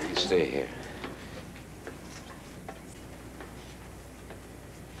there. You stay here.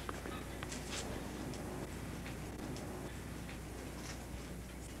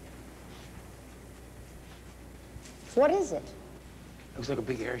 What is it? Looks like a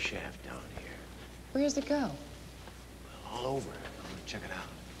big air shaft down here. Where does it go? All over. I'm gonna check it out.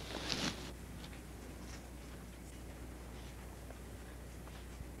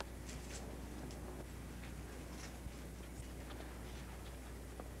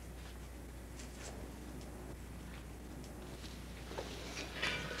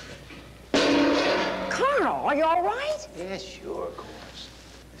 Carl, are you all right? Yes, sure, of course.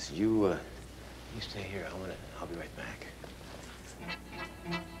 Listen, you stay here. I'll be right back.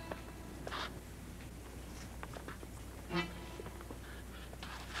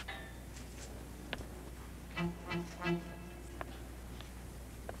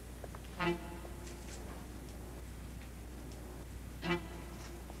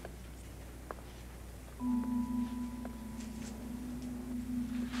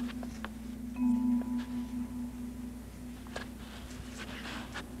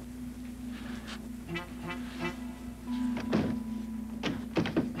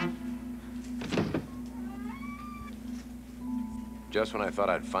 Just when I thought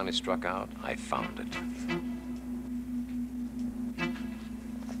I'd finally struck out, I found it.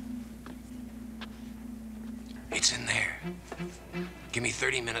 It's in there. Give me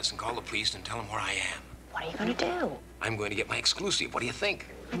 30 minutes and call the police and tell them where I am. What are you going to do? I'm going to get my exclusive. What do you think?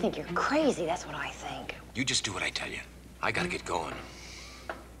 I think you're crazy. That's what I think. You just do what I tell you. I gotta get going.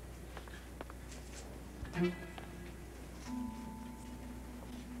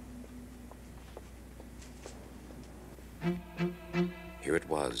 Here it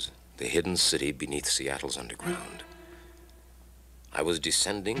was, the hidden city beneath Seattle's underground. I was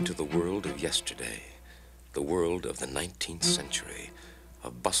descending to the world of yesterday, the world of the 19th century,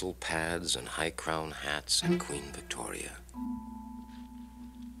 of bustle pads and high crown hats and Queen Victoria.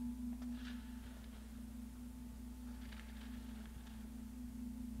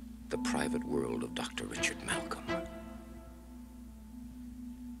 The private world of Dr. Richard Malcolm.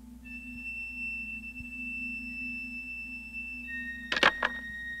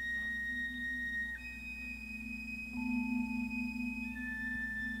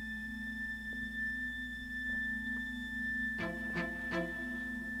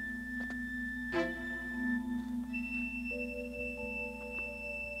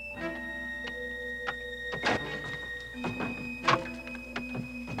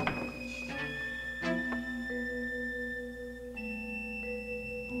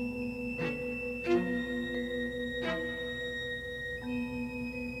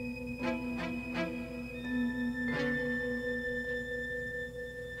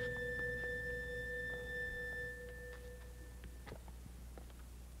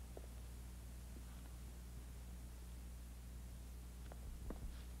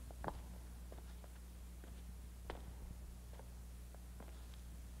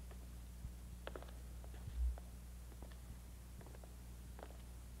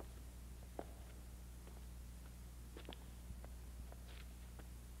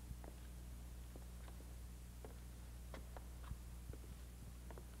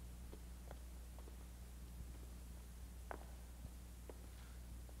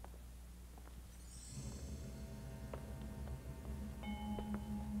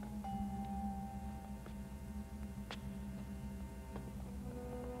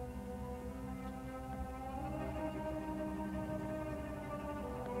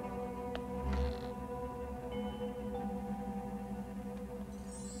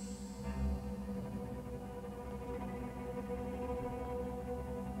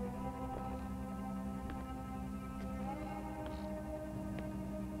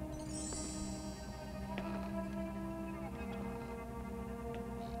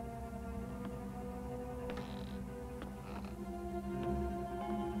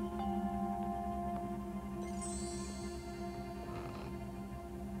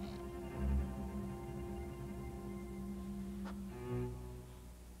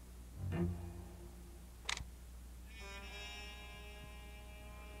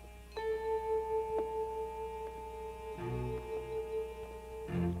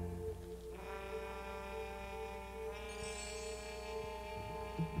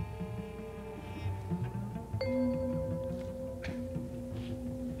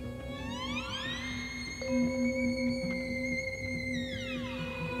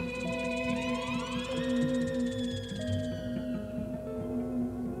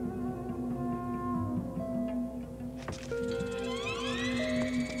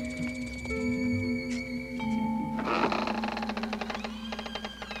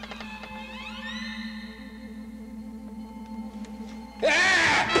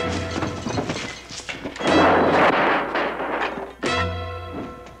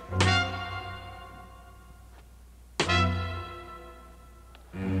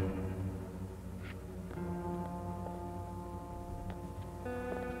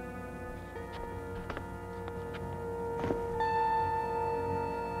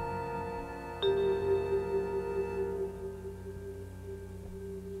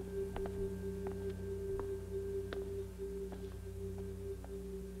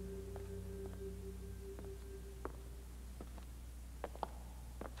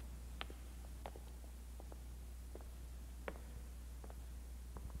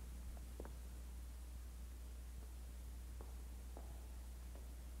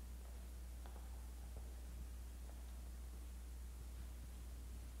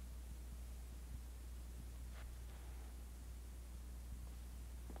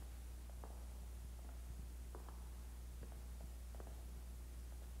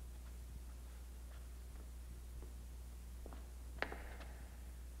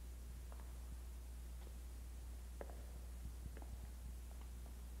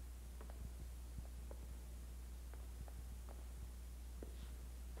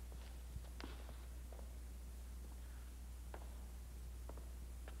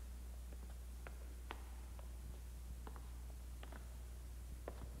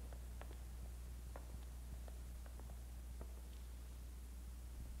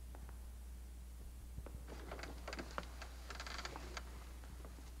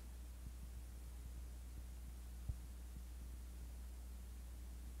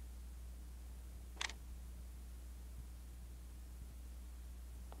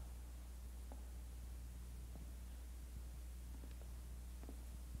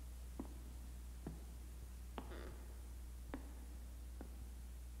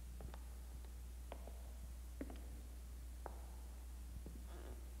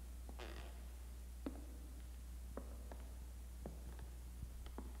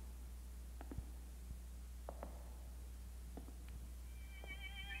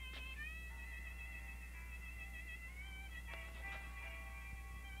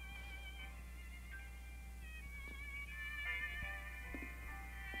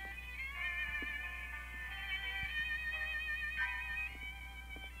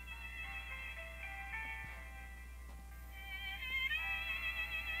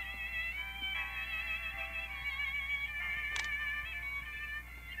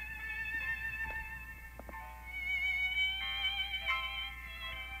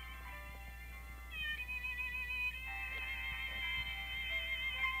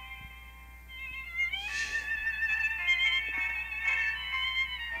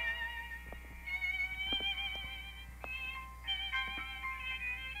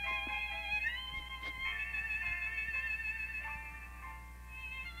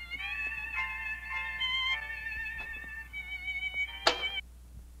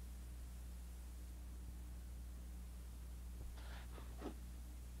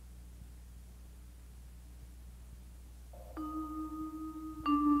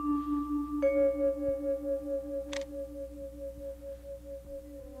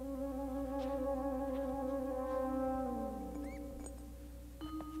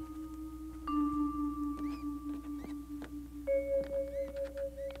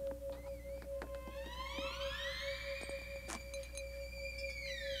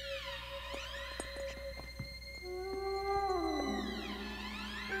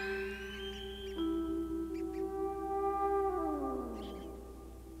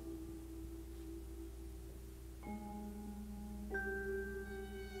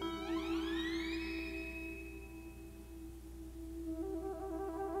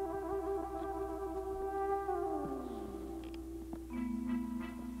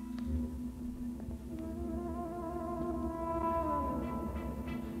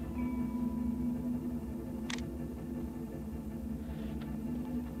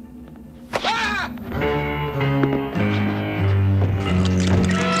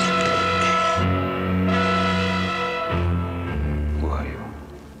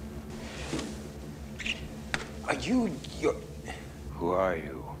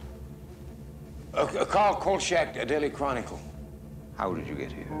 Call Kolchak Daily Chronicle. How did you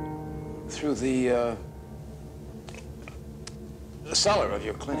get here? Through the cellar of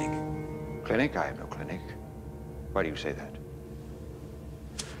your clinic. Clinic? I have no clinic. Why do you say that?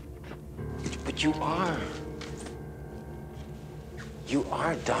 But you are. You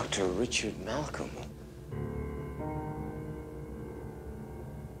are Dr. Richard Malcolm.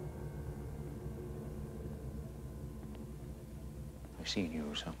 I've seen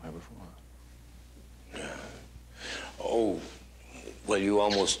you somewhere before. Oh, well, you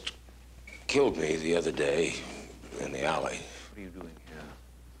almost killed me the other day in the alley. What are you doing here?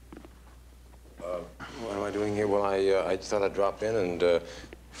 What am I doing here? Well, I thought I'd drop in and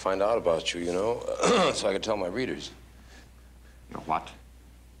find out about you, you know, so I could tell my readers. Your what?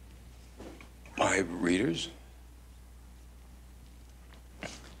 My readers?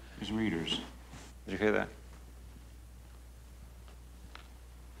 His readers. Did you hear that?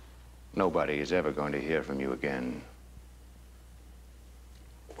 Nobody is ever going to hear from you again.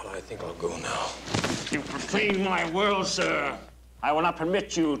 Well, I think I'll go now. You profane my world, sir. I will not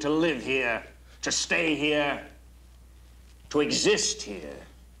permit you to live here, to stay here, to exist here.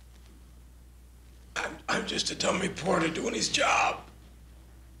 I'm just a dumb reporter doing his job.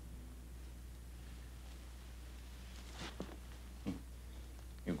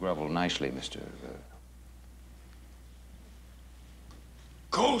 You grovel nicely, Mr.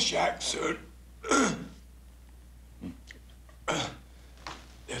 Kolchak, sir.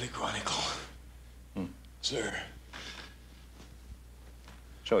 Daily Chronicle. Sir.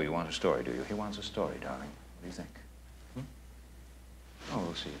 So you want a story, do you? He wants a story, darling. What do you think? Oh,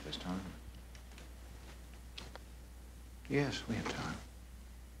 we'll see if there's time. Yes, we have time.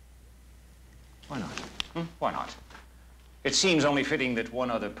 Why not? Why not? It seems only fitting that one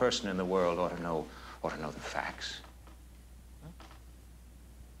other person in the world ought to know the facts.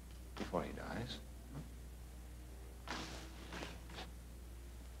 Before he dies.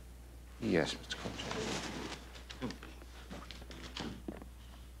 Yes, Mr. Kolchak.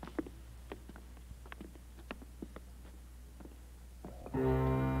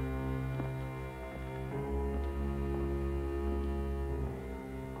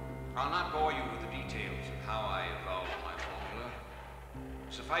 I'll not bore you with the details of how I evolved my formula.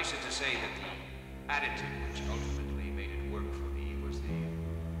 Suffice it to say that the additive which ultimately made it work for me was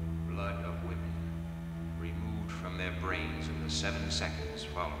the blood of women, removed from their brains in the 7 seconds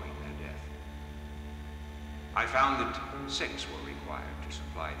following their death. I found that 6 were required to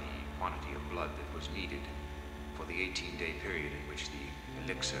supply the quantity of blood that was needed for the 18-day period in which the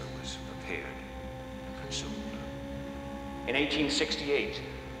elixir was prepared and consumed. In 1868,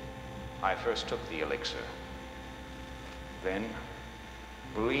 I first took the elixir. Then,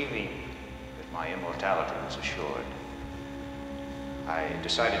 believing that my immortality was assured, I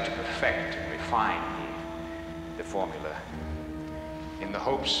decided to perfect and refine the formula in the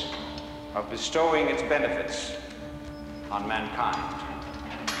hopes of bestowing its benefits on mankind.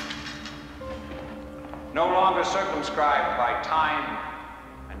 No longer circumscribed by time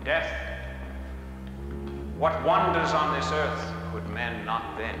and death, what wonders on this earth could men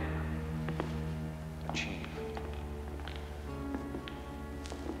not then achieve?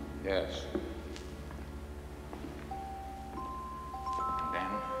 Yes. And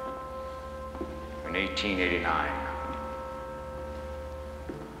then, in 1889,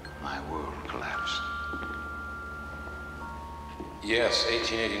 my world collapsed. Yes,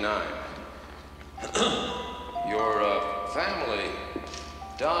 1889. Your family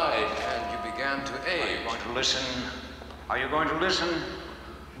died and you began to age. Are you going to listen? Are you going to listen?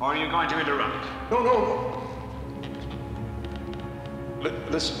 Or are you going to interrupt? No.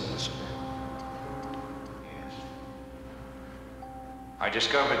 Listen. Yes. I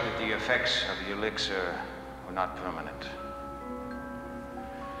discovered that the effects of the elixir were not permanent.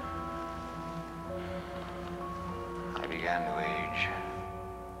 I began to age.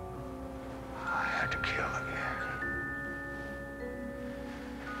 I had to kill again.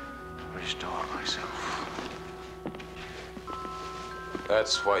 Restore myself.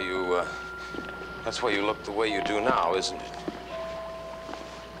 That's why you look the way you do now, isn't it?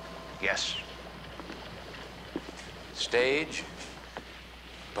 Yes. Stage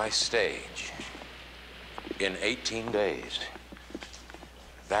by stage, in 18 days.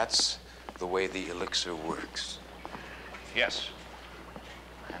 That's the way the elixir works. Yes.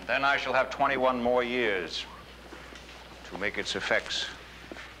 And then I shall have 21 more years to make its effects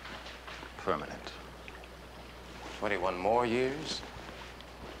permanent. 21 more years?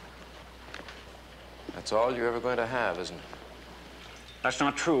 That's all you're ever going to have, isn't it? That's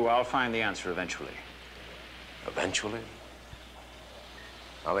not true. I'll find the answer eventually. Eventually?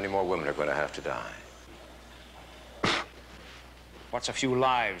 How many more women are going to have to die? What's a few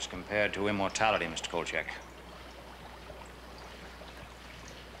lives compared to immortality, Mr. Kolchak?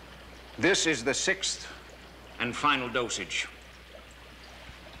 This is the 6th and final dosage.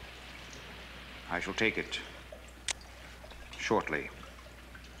 I shall take it shortly,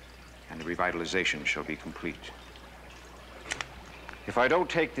 and the revitalization shall be complete. If I don't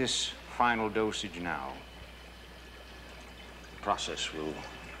take this final dosage now, the process will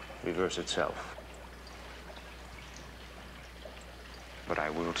reverse itself. But I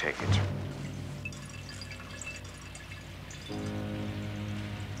will take it.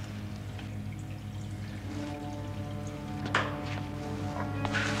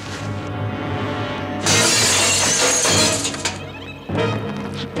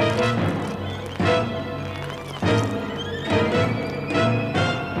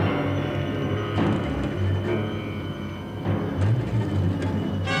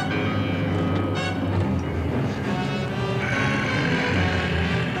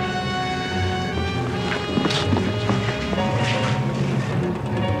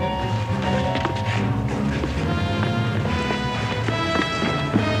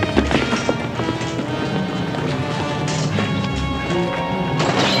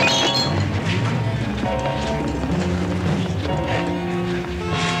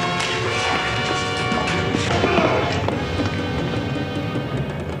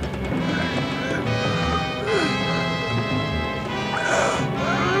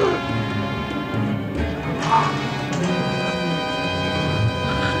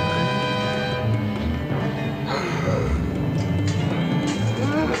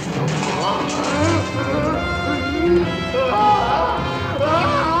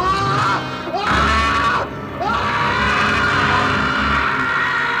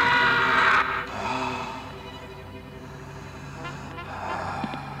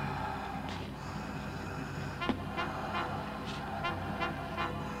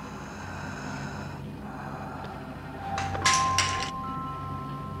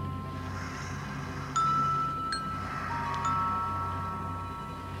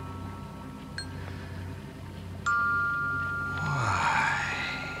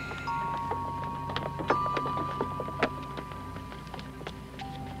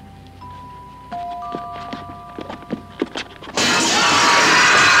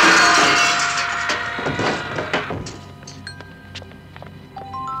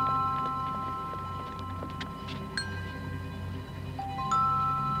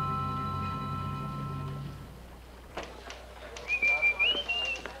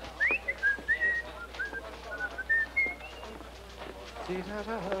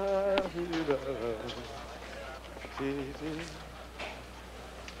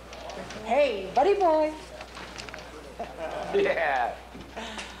 Hey, buddy boy. Yeah.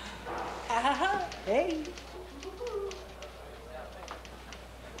 Hey.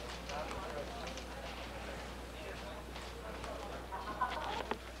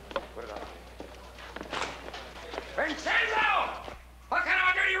 Vincenzo! What kind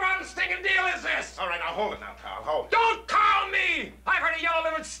of a dirty, rotten, stinking deal is this? All right, now hold it now, Carl. Hold it. Don't call me! I've heard of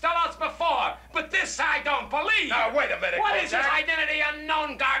yellow-livered sellouts before, but this I don't believe. Now, wait a minute, What is this Jack? identity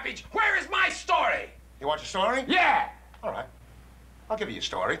unknown garbage? Where is my story? You want your story? Yeah. All right. I'll give you your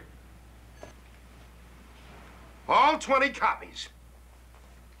story. All 20 copies.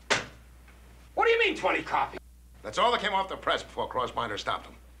 What do you mean 20 copies? That's all that came off the press before Crossbinder stopped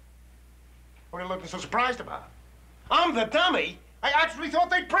them. What are you looking so surprised about? I'm the dummy. I actually thought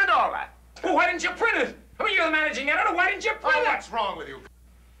they'd print all that. Well, why didn't you print it? I mean, you're the managing editor. Why didn't you print it? What's wrong with you?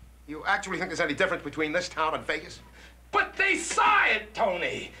 You actually think there's any difference between this town and Vegas? But they saw it,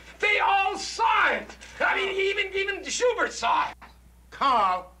 Tony. They all saw it. I mean, even Schubert saw it.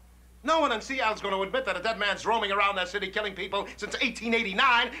 Carl, no one in Seattle's going to admit that a dead man's roaming around that city killing people since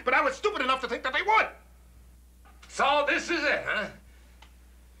 1889, but I was stupid enough to think that they would. So this is it, huh?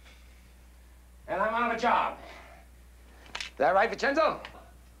 And I'm out of a job. Is that right, Vincenzo?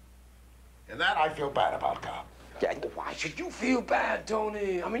 And that I feel bad about, Carl. Yeah, why should you feel bad,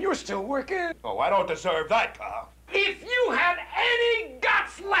 Tony? I mean, you're still working. Oh, I don't deserve that, Carl. If you had any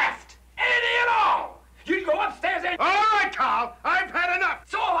guts left, any at all, you'd go upstairs and... All right, Carl, I've had enough.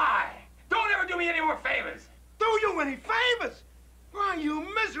 So have I. Don't ever do me any more favors. Do you any favors? Why, you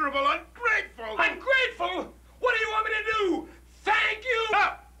miserable, ungrateful... Ungrateful? What do you want me to do? Thank you?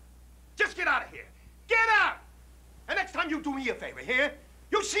 No! Just get out of here. Get out! And next time you do me a favor, here,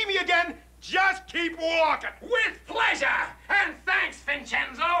 you see me again, just keep walking. With pleasure. And thanks,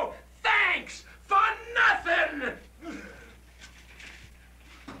 Vincenzo. Thanks for nothing.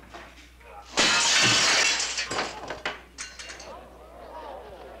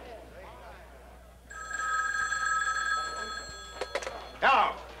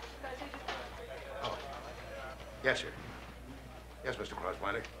 Yes, sir. Yes, Mr.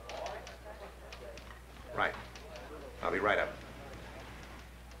 Crossbinder. Right. I'll be right up.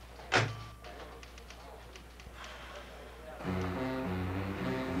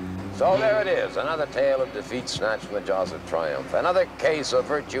 So there it is, another tale of defeat snatched from the jaws of triumph. Another case of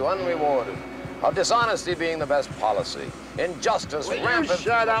virtue unrewarded, of dishonesty being the best policy, injustice rampant. Will you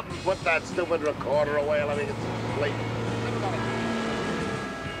shut up and put that stupid recorder away? Let me get some sleep.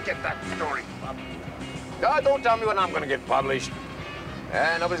 Get that story published. Don't tell me when I'm going to get published.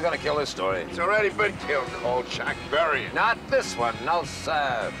 Nobody's going to kill this story. It's already been killed, Kolchak. Bury it. Not this one, no,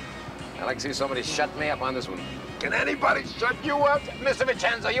 sir. I'd like to see somebody shut me up on this one. Can anybody shut you up? Mr.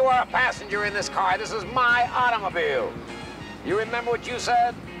 Vincenzo, you are a passenger in this car. This is my automobile. You remember what you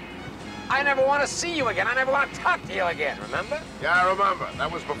said? I never want to see you again. I never want to talk to you again, remember? Yeah, I remember.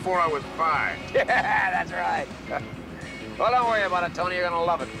 That was before I was 5. Yeah, that's right. Well, don't worry about it, Tony. You're going to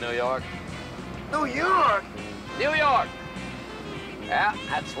love it in New York. New York? New York. Yeah,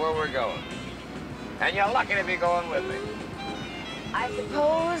 that's where we're going. And you're lucky to be going with me. I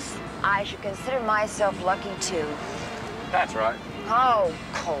suppose I should consider myself lucky, too. That's right. Oh,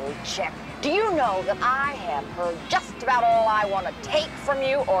 Kolchak, do you know that I have heard just about all I want to take from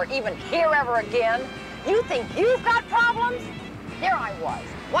you or even hear ever again? You think you've got problems? There I was,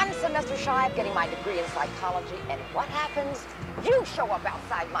 one semester shy of getting my degree in psychology, and what happens? You show up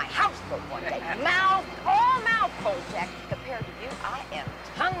outside my houseboat one day, mouth, all mouth, Kolchak. Compared to you, I am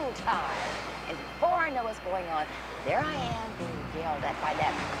tongue-tied. And before I know what's going on, there I am being yelled at by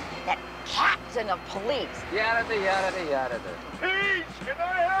that captain of police. Yada, yada, yada. Peace! Can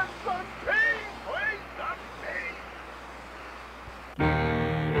I have some peace, please? Some peace!